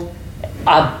reasonable,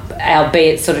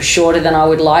 albeit sort of shorter than I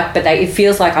would like, but it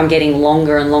feels like I'm getting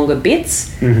longer and longer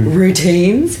bits,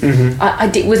 routines.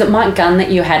 Mm-hmm. Was it Mike Gunn that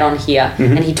you had on here,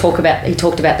 and he talked about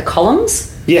the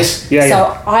columns? Yes, yeah.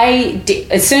 So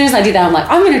as soon as I did that, I'm like,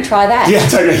 I'm going to try that. Yeah,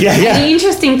 totally. Yeah. And the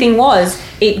interesting thing was,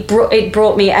 it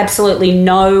brought me absolutely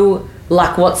no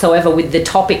luck whatsoever with the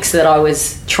topics that I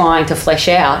was trying to flesh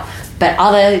out. But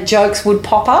other jokes would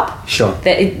pop up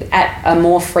at a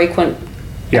more frequent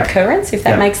occurrence, if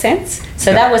that makes sense.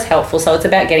 So that was helpful. So it's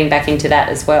about getting back into that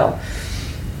as well.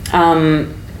 So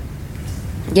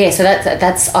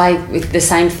that's the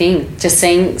same thing. Just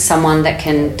seeing someone that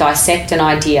can dissect an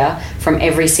idea from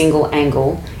every single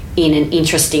angle in an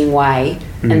interesting way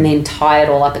and then tie it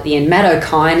all up at the end. Matt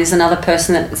O'Kine is another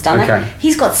person that's done that.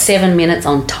 He's got 7 minutes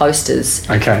on toasters.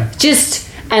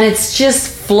 And it's just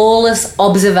flawless,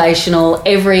 observational,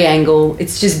 every angle.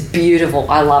 It's just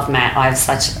beautiful. I love Matt. I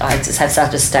just have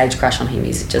such a stage crush on him.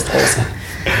 He's just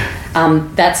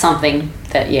awesome. That's something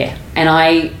that, and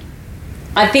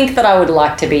I think that I would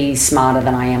like to be smarter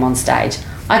than I am on stage.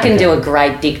 I can do a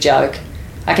great dick joke.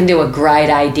 I can do a grade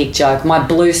A dick joke. My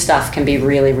blue stuff can be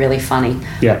really, really funny.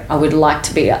 Yeah. I would like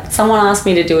to be... Someone asked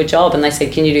me to do a job and they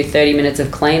said, can you do 30 minutes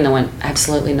of clean? I went,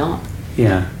 absolutely not.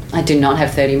 Yeah. I do not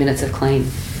have 30 minutes of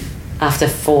clean after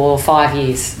 4 or 5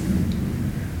 years.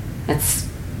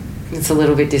 It's a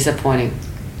little bit disappointing.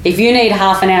 If you need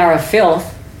half an hour of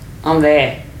filth, I'm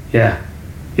there. Yeah.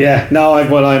 Yeah. No, I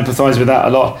empathise with that a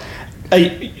lot.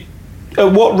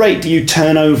 At what rate do you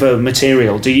turn over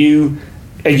material?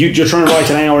 You're trying to write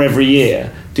an hour every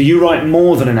year. Do you write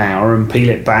more than an hour and peel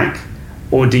it back,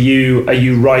 or are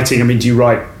you writing? I mean, do you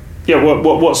write? Yeah.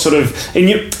 What sort of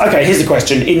Okay, here's the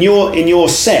question: in your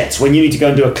sets, when you need to go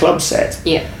and do a club set,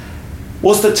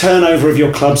 what's the turnover of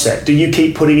your club set? Do you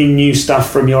keep putting in new stuff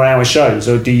from your hour shows,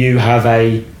 or do you have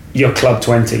your club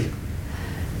 20?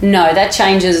 No, that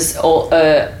changes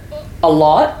a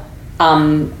lot.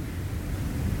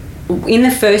 In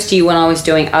the first year when I was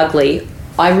doing Ugly,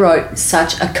 I wrote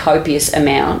such a copious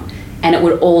amount and it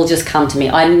would all just come to me.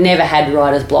 I never had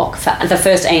writer's block for the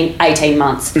first 18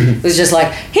 months. It was just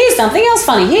like, here's something else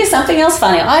funny, here's something else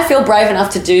funny. I feel brave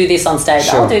enough to do this on stage.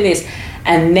 I'll do this.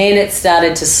 And then it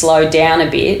started to slow down a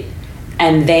bit.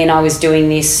 And then I was doing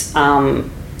this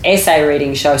essay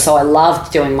reading show, so I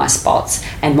loved doing my spots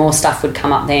and more stuff would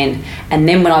come up then. And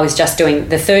then when I was just doing...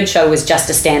 The third show was just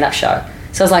a stand-up show.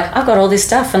 So I was like, I've got all this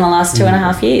stuff in the last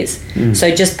 2.5 years.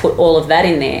 So just put all of that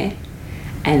in there.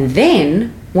 And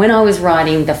then when I was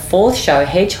writing the fourth show,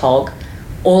 Hedgehog,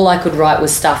 all I could write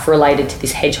was stuff related to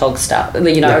this hedgehog stuff,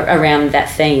 around that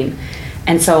theme.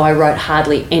 And so I wrote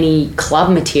hardly any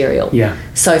club material. Yeah.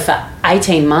 So for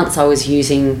 18 months I was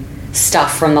using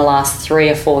stuff from the last 3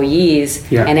 or 4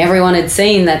 years. Yeah. And everyone had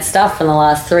seen that stuff from the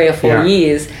last 3 or 4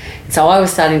 years. So I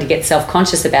was starting to get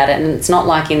self-conscious about it, and it's not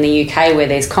like in the UK where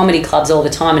there's comedy clubs all the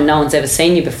time and no one's ever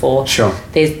seen you before. Sure.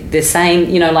 There's the same,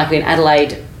 like in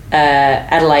Adelaide,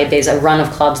 there's a run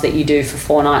of clubs that you do for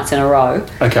 4 nights in a row.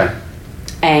 Okay.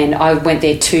 And I went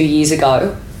there 2 years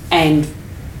ago, and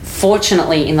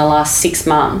fortunately in the last 6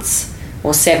 months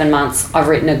or 7 months, I've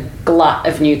written a glut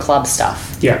of new club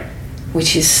stuff. Yeah.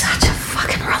 Which is such a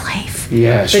fucking relief.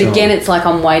 Yeah, sure. But again, it's like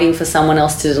I'm waiting for someone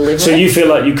else to deliver it. So you feel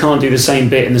like you can't do the same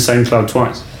bit in the same club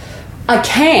twice? I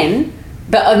can,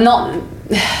 but I'm not...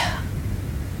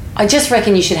 I just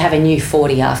reckon you should have a new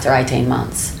 40 after 18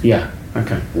 months. Yeah,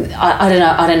 okay. I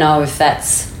don't know if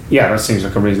that's... Yeah, that seems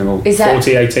like a reasonable... Is that...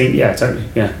 40, 18, yeah, totally,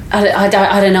 yeah. I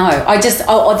don't know.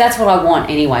 That's what I want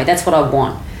anyway. That's what I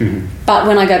want. Mm-hmm. But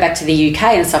when I go back to the UK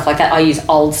and stuff like that, I use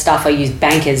old stuff. I use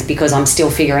bankers because I'm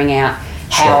still figuring out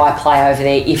how I play over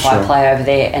there, if I play over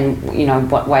there, and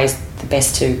what way's the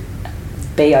best to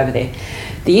be over there.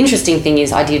 The interesting thing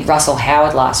is I did Russell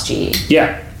Howard last year.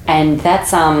 Yeah. And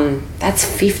that's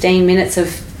 15 minutes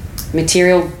of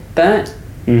material burnt.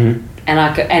 Mm-hmm.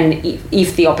 And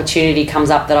if the opportunity comes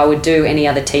up that I would do any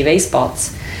other TV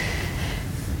spots,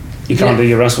 you can't do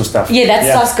your Russell stuff. Yeah, that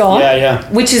stuff's gone. Yeah, yeah.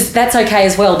 That's okay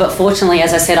as well. But fortunately,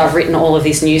 as I said, I've written all of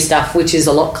this new stuff, which is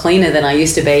a lot cleaner than I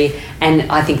used to be,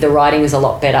 and I think the writing is a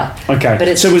lot better. Okay.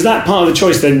 But so was that part of the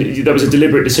choice then? That was a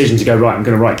deliberate decision to go, right, I'm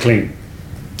going to write clean,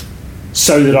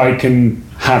 so that I can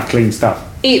have clean stuff.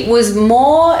 It was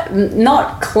more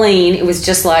not clean. It was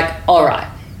just like, all right,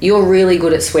 you're really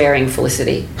good at swearing,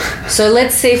 Felicity. So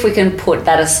let's see if we can put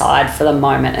that aside for the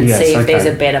moment and see if there's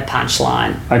a better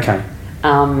punchline. Okay.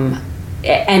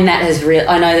 And that has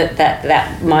I know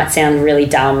that might sound really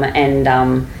dumb, and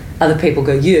other people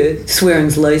go, yeah,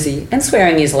 swearing's lazy. And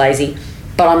swearing is lazy,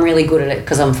 but I'm really good at it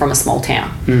because I'm from a small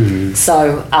town. Mm-hmm.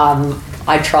 So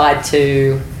I've tried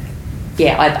to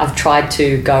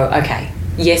go, okay,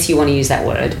 yes, you want to use that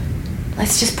word.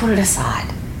 Let's just put it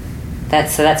aside.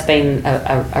 That's been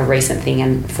a recent thing,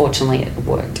 and fortunately it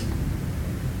worked.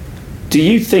 Do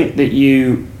you think that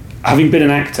you, having been an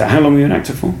actor, how long were you an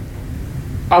actor for?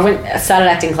 I started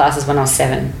acting classes when I was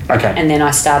 7. Okay. And then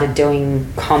I started doing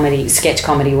sketch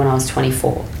comedy when I was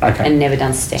 24. Okay. And never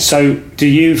done stand. So do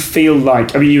you feel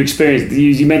like, you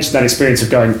mentioned that experience of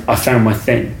going, I found my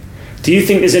thing. Do you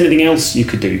think there's anything else you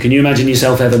could do? Can you imagine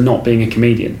yourself ever not being a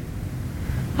comedian?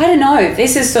 I don't know.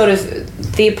 This is sort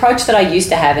of the approach that I used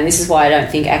to have, and this is why I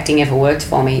don't think acting ever worked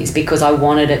for me, is because I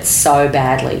wanted it so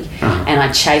badly. Uh-huh. And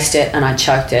I chased it and I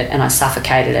choked it and I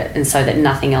suffocated it, and so that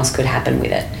nothing else could happen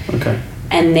with it. Okay.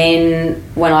 And then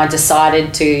when I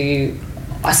decided to,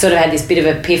 I sort of had this bit of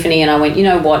epiphany, and I went, you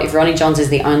know what, if Ronnie Johns is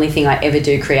the only thing I ever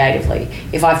do creatively,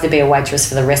 if I have to be a waitress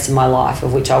for the rest of my life,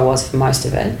 of which I was for most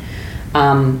of it,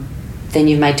 then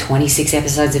you've made 26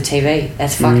 episodes of TV.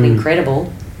 That's fucking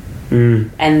incredible.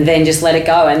 And then just let it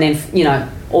go. And then, you know,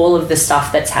 all of the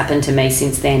stuff that's happened to me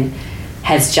since then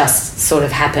has just sort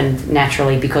of happened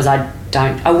naturally, because I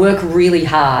work really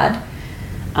hard,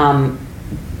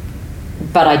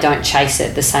 but I don't chase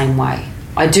it the same way.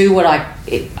 I do what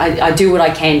I do what I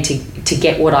can to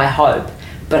get what I hope,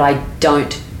 but I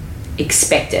don't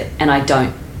expect it and I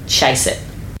don't chase it.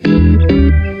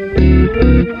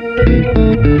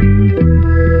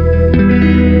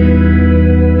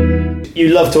 You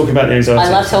love talking about the anxiety. I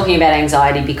love talking about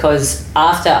anxiety because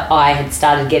after I had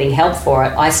started getting help for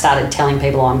it, I started telling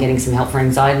people, I'm getting some help for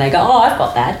anxiety, and they go, I've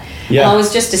got that. Yeah. And I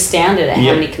was just astounded at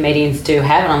how many comedians do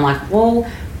have it. And I'm like, well,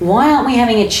 why aren't we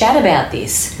having a chat about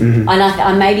this?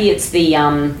 And maybe it's the,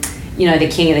 the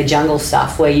king of the jungle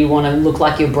stuff where you want to look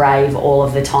like you're brave all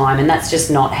of the time, and that's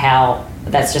just not how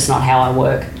I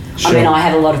work. Sure. I mean, I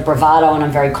have a lot of bravado and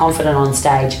I'm very confident on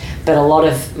stage, but a lot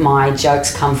of my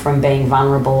jokes come from being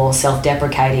vulnerable or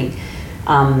self-deprecating,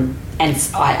 and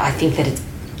I think it's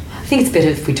better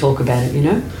if we talk about it. You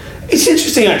know, it's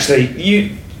interesting actually.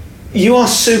 You are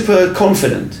super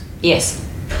confident. Yes.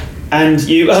 And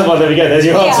you, well, there we go. There's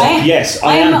your answer. Yes,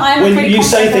 I am. When you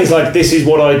say things like, "This is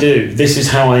what I do. This is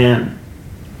how I am,"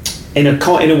 in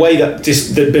a way that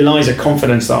belies a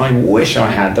confidence that I wish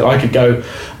I had, that I could go,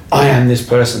 I am this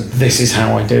person. This is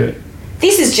how I do it.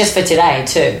 This is just for today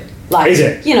too. Like, is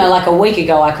it? You know, like a week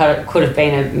ago, I could have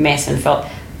been a mess and felt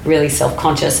really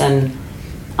self-conscious. And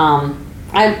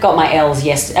I got my L's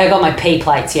yesterday. I got my P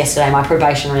plates yesterday. My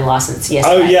probationary license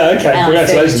yesterday. Oh yeah, okay. And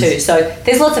Congratulations. I'm 32. So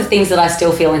there's lots of things that I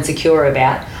still feel insecure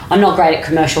about. I'm not great at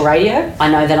commercial radio. I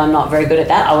know that I'm not very good at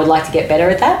that. I would like to get better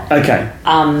at that. Okay.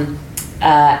 I'm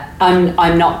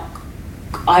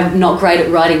not great at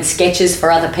writing sketches for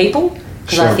other people.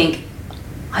 Because I think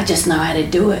I just know how to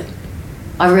do it.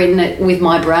 I've written it with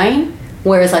my brain,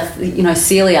 whereas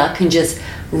Celia can just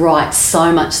write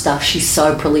so much stuff. She's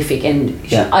so prolific, and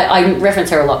I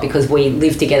reference her a lot because we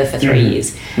lived together for 3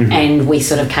 years, and we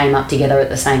sort of came up together at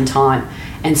the same time.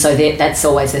 And so that's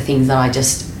always the things that I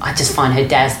just find her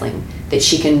dazzling. That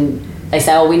she can. They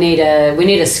say, "Oh, we need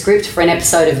a script for an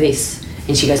episode of this,"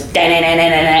 and she goes,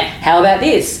 "Da-da-da-da-da-da. How about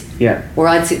this?" Yeah. Where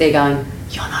I'd sit there going,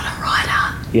 "You're not a writer.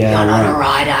 Yeah, you're not a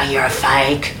writer, you're a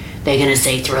fake. They're going to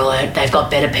see through it. They've got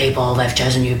better people. They've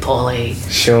chosen you poorly."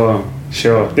 Sure.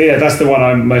 Yeah, that's the one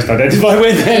I'm most identified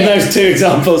with in those two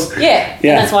examples. Yeah.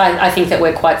 And that's why I think that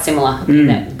we're quite similar.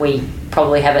 That we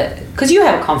probably have it... Because you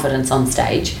have a confidence on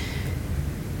stage.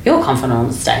 You're confident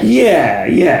on stage. Yeah.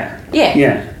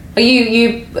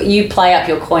 You play up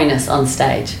your coyness on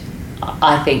stage,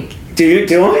 I think. Do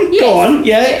I? Yes. Go on.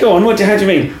 Yeah, go on. How do you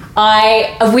mean?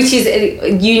 Which is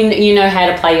you know how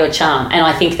to play your charm, and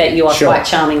I think that you are quite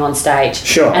charming on stage.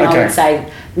 Sure. And I would say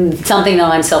something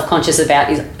that I'm self-conscious about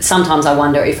is sometimes I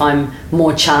wonder if I'm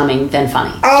more charming than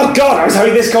funny. Oh God, I was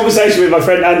having this conversation with my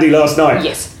friend Andy last night.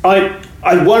 Yes.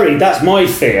 I worry, that's my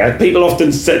fear.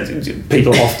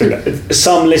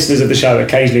 Some listeners of the show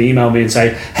occasionally email me and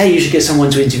say, "Hey, you should get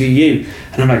someone to interview you."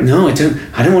 And I'm like, "No, I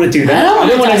don't want to do that. I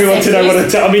don't want everyone to know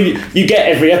what I mean, you get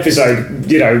every episode,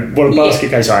 what a basket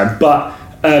case I am, but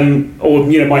or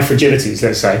my fragilities,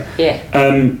 let's say. Yeah.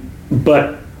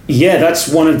 But yeah, that's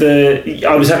one of the.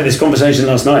 I was having this conversation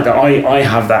last night that I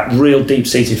have that real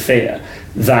deep-seated fear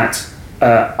that.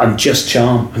 I'm just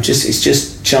charm. It's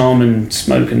just charm and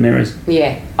smoke and mirrors.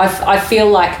 Yeah, I feel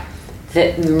like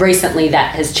that recently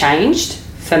that has changed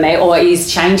for me, or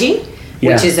is changing,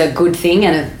 which is a good thing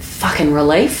and a fucking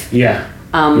relief. Yeah.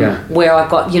 Where I've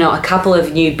got a couple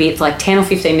of new bits, like 10 or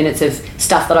 15 minutes of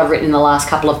stuff that I've written in the last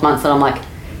couple of months that I'm like,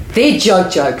 they're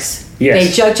jokes.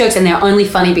 Yes. They're jokes, and they're only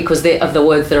funny because of the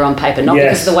words that are on paper, not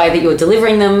because of the way that you're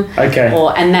delivering them. Okay.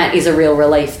 And that is a real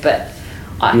relief, but.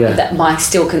 My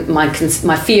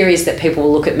fear is that people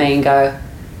will look at me and go,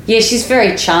 yeah, she's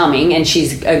very charming and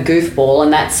she's a goofball,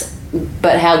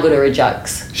 but how good are her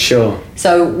jokes? Sure.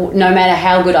 So no matter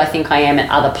how good I think I am at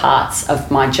other parts of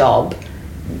my job,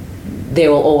 there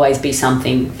will always be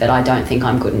something that I don't think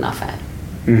I'm good enough at.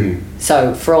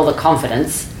 So for all the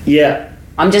confidence,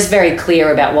 I'm just very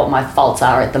clear about what my faults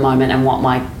are at the moment and what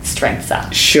my strengths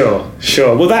are. Sure.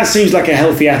 Well, that seems like a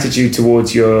healthy attitude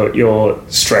towards your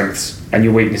strengths and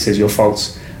your weaknesses, your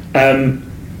faults.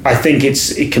 I think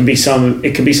it can be so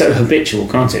habitual,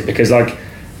 can't it? Because I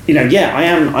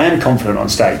am confident on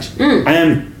stage. I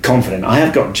am confident. I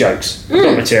have got jokes. I've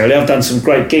got material. I've done some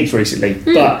great gigs recently,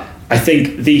 but I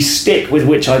think the stick with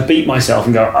which I beat myself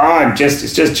and go,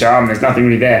 it's just charm, there's nothing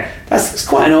really there. It's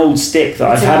quite an old stick that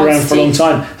I've had around for a long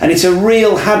time. And it's a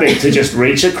real habit to just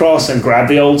reach across and grab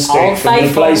the old stick from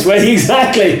the place where,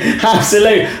 exactly,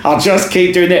 absolutely, I'll just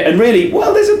keep doing it. And really,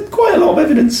 well, there's quite a lot of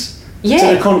evidence to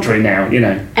the contrary now,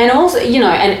 And also,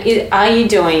 are you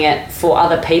doing it for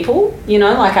other people?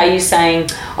 Like, are you saying,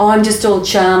 I'm just all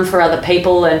charm for other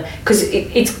people? And because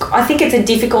I think it's a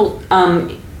difficult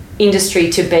industry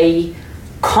to be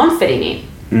confident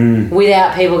in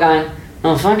without people going,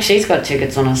 oh fuck, she's got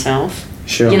tickets on herself.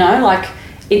 Sure. Like,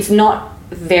 it's not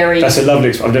very... That's a lovely...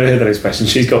 I've never heard that expression.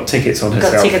 She's got tickets on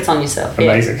herself. Got tickets on yourself.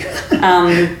 Amazing.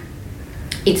 Yeah.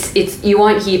 It's you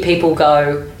won't hear people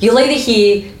go... You'll either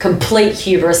hear complete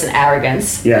hubris and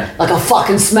arrogance. Yeah. Like, I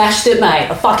fucking smashed it, mate.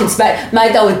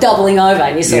 Mate, they were doubling over.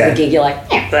 And you saw the gig, you're like,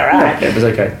 it's all right. Yeah, it was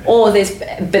okay. Or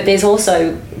there's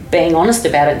also being honest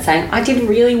about it and saying, I did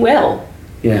really well.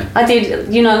 Yeah. I did,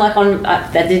 like on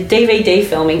the DVD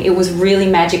filming, it was really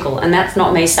magical. And that's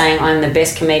not me saying I'm the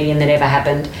best comedian that ever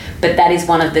happened, but that is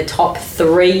one of the top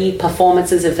 3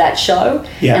 performances of that show.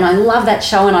 Yeah. And I love that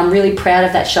show and I'm really proud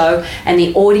of that show. And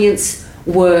the audience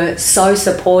were so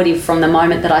supportive from the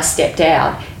moment that I stepped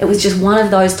out. It was just one of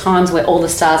those times where all the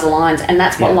stars aligned, and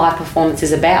that's what live performance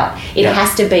is about. It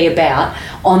has to be about,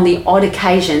 on the odd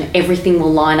occasion, everything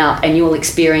will line up and you will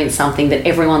experience something that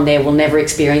everyone there will never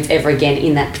experience ever again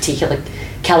in that particular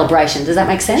calibration. Does that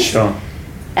make sense? Sure.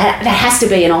 That has to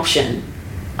be an option.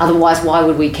 Otherwise, why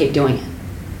would we keep doing it?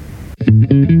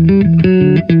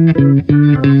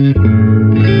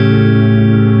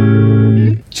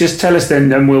 Just tell us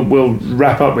then, and we'll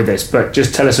wrap up with this, but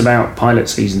just tell us about pilot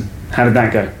season. How did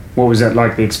that go? What was that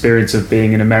like, the experience of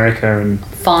being in America? And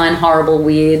fine, horrible,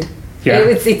 weird. Yeah.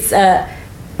 It's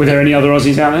were there any other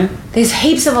Aussies out there? There's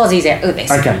heaps of Aussies out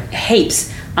there. Okay.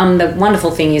 Heaps. The wonderful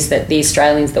thing is that the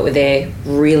Australians that were there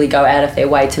really go out of their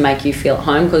way to make you feel at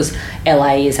home, because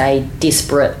LA is a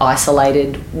disparate,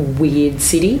 isolated, weird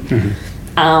city. Mm-hmm.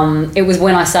 It was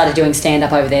when I started doing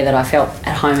stand-up over there that I felt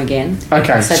at home again.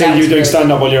 Okay, so you were doing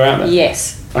stand-up while you were out there?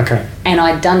 Yes. Okay. And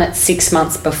I'd done it 6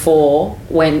 months before,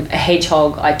 when a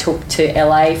Hedgehog I took to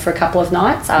LA for a couple of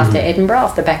nights after Edinburgh,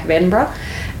 off the back of Edinburgh.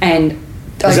 And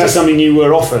is that something you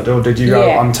were offered, or did you go,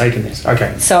 I'm taking this?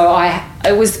 Okay. So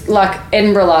it was like,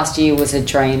 Edinburgh last year was a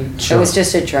dream. Sure. It was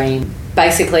just a dream.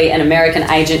 Basically, an American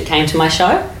agent came to my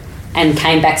show and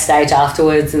came backstage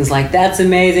afterwards and was like, that's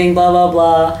amazing, blah, blah,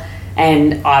 blah.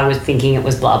 And I was thinking it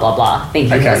was blah, blah, blah,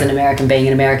 thinking it was an American being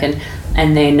an American.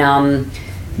 And then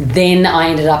I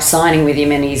ended up signing with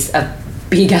him, and he's a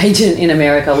big agent in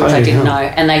America, which I didn't know.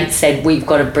 And they said, we've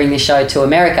got to bring the show to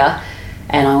America.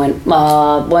 And I went,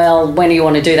 well, when do you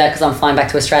want to do that? Because I'm flying back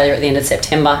to Australia at the end of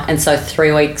September. And so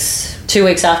 2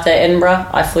 weeks after Edinburgh,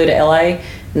 I flew to LA,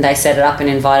 and they set it up and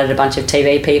invited a bunch of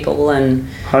TV people. And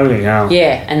holy hell.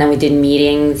 Yeah, and then we did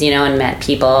meetings, and met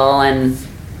people, and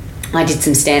I did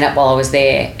some stand-up while I was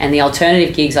there. And the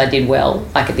alternative gigs I did well,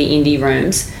 like at the indie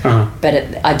rooms. Uh-huh.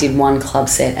 But I did one club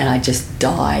set and I just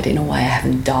died in a way I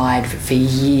haven't died for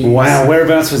years. Wow,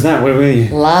 whereabouts was that? Where were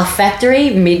you? Laugh Factory,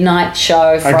 midnight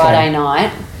show, Friday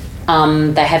night.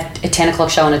 They have a 10 o'clock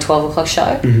show and a 12 o'clock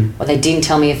show. Mm-hmm. Well, they didn't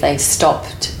tell me if they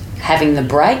stopped having the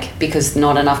break because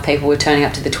not enough people were turning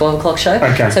up to the 12 o'clock show.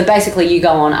 Okay. So basically you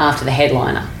go on after the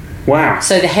headliner. Wow.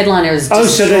 So the headliner is destroyed.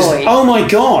 So there's... Oh, my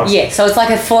God. Yeah, so it's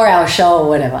like a 4-hour show or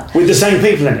whatever. With the same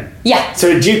people in it? Yeah. So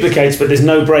it duplicates, but there's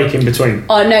no break in between?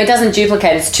 Oh, no, it doesn't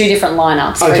duplicate. It's 2 different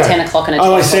lineups for a 10 o'clock and a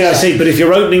 12 o'clock I see. But if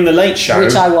you're opening the late show...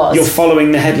 Which I was. You're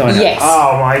following the headliner? Yes.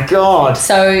 Oh, my God.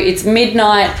 So it's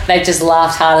midnight. They've just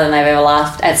laughed harder than they've ever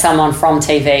laughed at someone from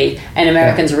TV. And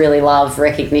Americans really love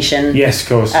recognition. Yes, of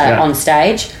course. On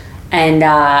stage. And...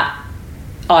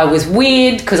 I was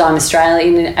weird because I'm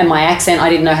Australian and my accent, I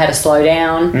didn't know how to slow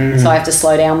down. Mm-hmm. So I have to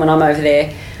slow down when I'm over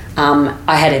there.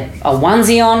 I had a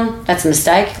onesie on. That's a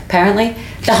mistake, apparently.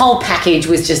 The whole package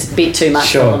was just a bit too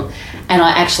much for them. And I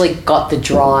actually got the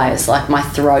dries, like my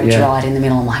throat dried in the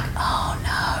middle. I'm like, oh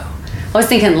no. I was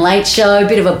thinking late show, a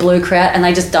bit of a blue crowd, and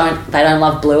they don't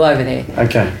love blue over there.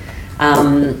 Okay.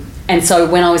 And so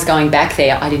when I was going back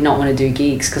there, I did not want to do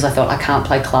gigs because I thought, I can't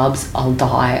play clubs. I'll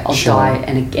die. I'll die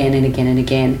and again and again and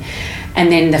again. And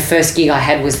then the first gig I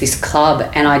had was this club,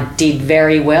 and I did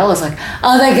very well. I was like,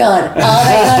 oh, thank God. Oh,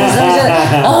 thank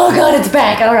God. Oh, God, it's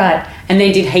back. All right. And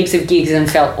then did heaps of gigs and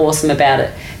felt awesome about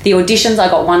it. The auditions, I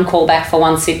got one call back for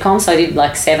one sitcom, so I did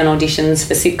like 7 auditions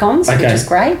for sitcoms, which was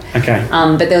great. Okay.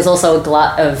 But there was also a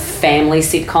glut of family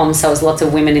sitcoms, so it was lots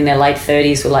of women in their late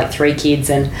 30s with like 3 kids,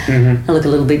 and I look a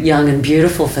little bit young and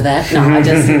beautiful for that. No, I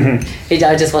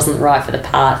just wasn't right for the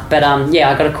part. But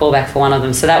yeah, I got a call back for one of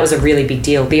them, so that was a really big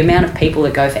deal. The amount of people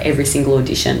that go for every single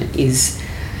audition is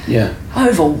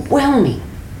overwhelming,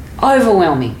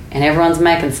 and everyone's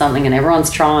making something and everyone's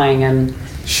trying. And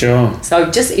sure. So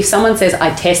just if someone says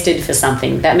I tested for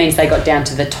something, that means they got down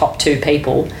to the top 2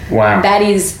 people. Wow. That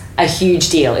is a huge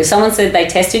deal. If someone said they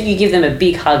tested, you give them a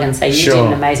big hug and say you did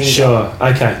an amazing job. Sure.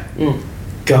 Okay.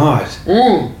 God.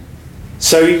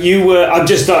 So you were. I'm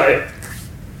just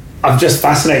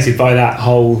fascinated by that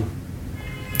whole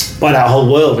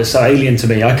world. It's so alien to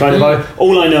me.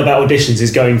 All I know about auditions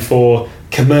is going for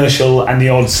commercial and the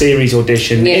odd series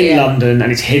audition in London,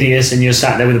 and it's hideous, and you're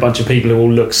sat there with a bunch of people who all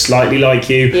look slightly like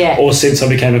you, or since I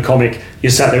became a comic,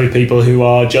 you're sat there with people who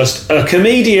are just a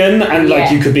comedian, and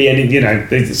like you could be any,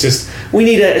 it's just, we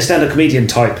need a stand-up comedian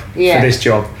type for this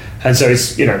job. And so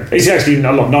it's actually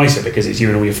a lot nicer because it's you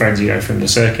and all your friends, from the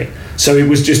circuit. So it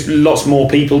was just lots more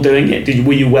people doing it.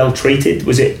 Were you well treated?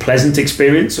 Was it a pleasant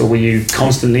experience, or were you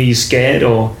constantly scared?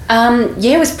 Or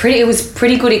it was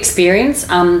pretty good experience.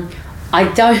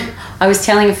 I was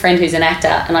telling a friend who's an actor,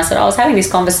 and I said, I was having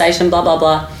this conversation, blah, blah,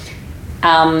 blah.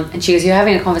 And she goes, you're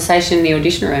having a conversation in the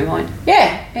audition room? I went,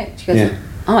 yeah. She goes,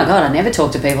 oh my God, I never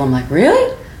talk to people. I'm like,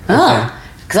 really? Oh.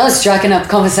 Because I was striking up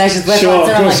conversations with sure,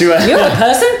 and I'm like, you're a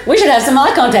person? We should have some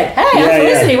eye contact. Hey, I'm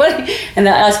Felicity. What? And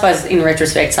I suppose in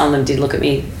retrospect, some of them did look at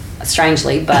me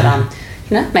strangely, but,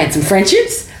 made some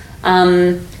friendships. So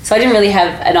I didn't really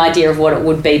have an idea of what it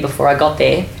would be before I got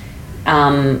there.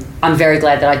 I'm very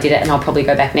glad that I did it, and I'll probably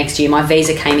go back next year. My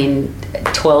visa came in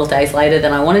 12 days later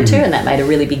than I wanted to, and that made a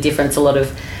really big difference. I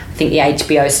think the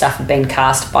HBO stuff had been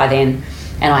cast by then,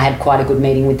 and I had quite a good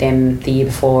meeting with them the year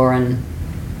before, and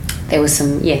there was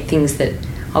some things that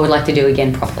I would like to do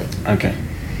again properly. Okay.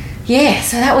 Yeah,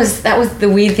 so that was the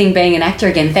weird thing being an actor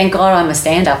again. Thank God I'm a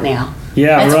stand-up now.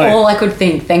 Yeah, That's right. all I could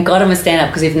think. Thank God I'm a stand-up,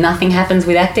 because if nothing happens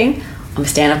with acting, I'm a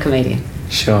stand-up comedian.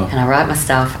 Sure. And I write my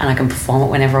stuff and I can perform it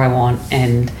whenever I want,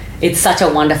 and it's such a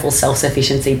wonderful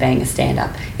self-sufficiency being a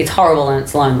stand-up. It's horrible and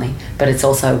it's lonely, but it's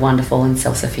also wonderful and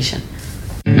self-sufficient.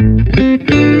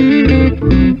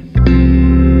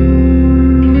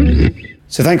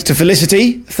 So thanks to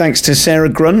Felicity, thanks to Sarah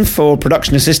Grun for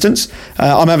production assistance.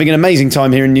 I'm having an amazing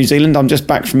time here in New Zealand. I'm just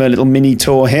back from a little mini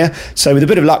tour here. So with a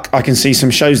bit of luck, I can see some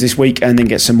shows this week and then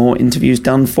get some more interviews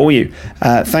done for you.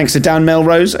 Thanks to Dan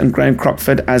Melrose and Graham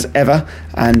Crockford as ever,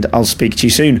 and I'll speak to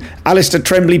you soon. Alistair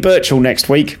Tremblay Birchall next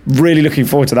week. Really looking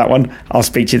forward to that one. I'll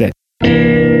speak to you then.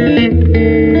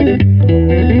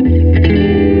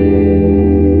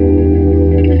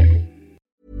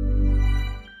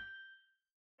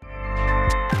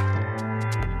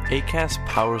 Acast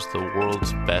powers the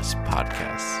world's best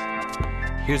podcasts.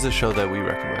 Here's a show that we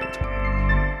recommend.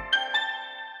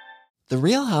 The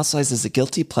Real Housewives is a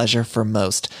guilty pleasure for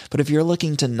most, but if you're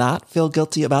looking to not feel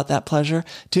guilty about that pleasure,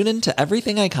 tune in to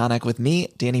Everything Iconic with me,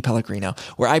 Danny Pellegrino,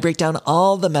 where I break down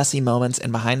all the messy moments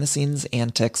and behind-the-scenes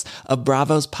antics of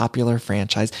Bravo's popular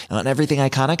franchise. And on Everything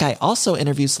Iconic, I also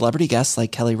interview celebrity guests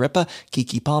like Kelly Ripa,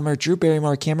 Keke Palmer, Drew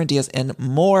Barrymore, Cameron Diaz, and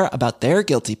more about their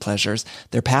guilty pleasures,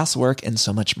 their past work, and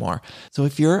so much more. So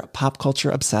if you're pop culture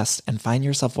obsessed and find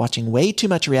yourself watching way too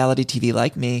much reality TV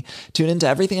like me, tune into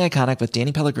Everything Iconic with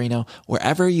Danny Pellegrino,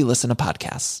 wherever you listen to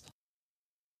podcasts.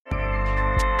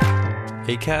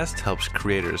 Acast helps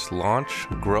creators launch,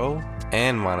 grow,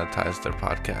 and monetize their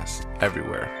podcasts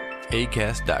everywhere.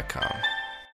 Acast.com.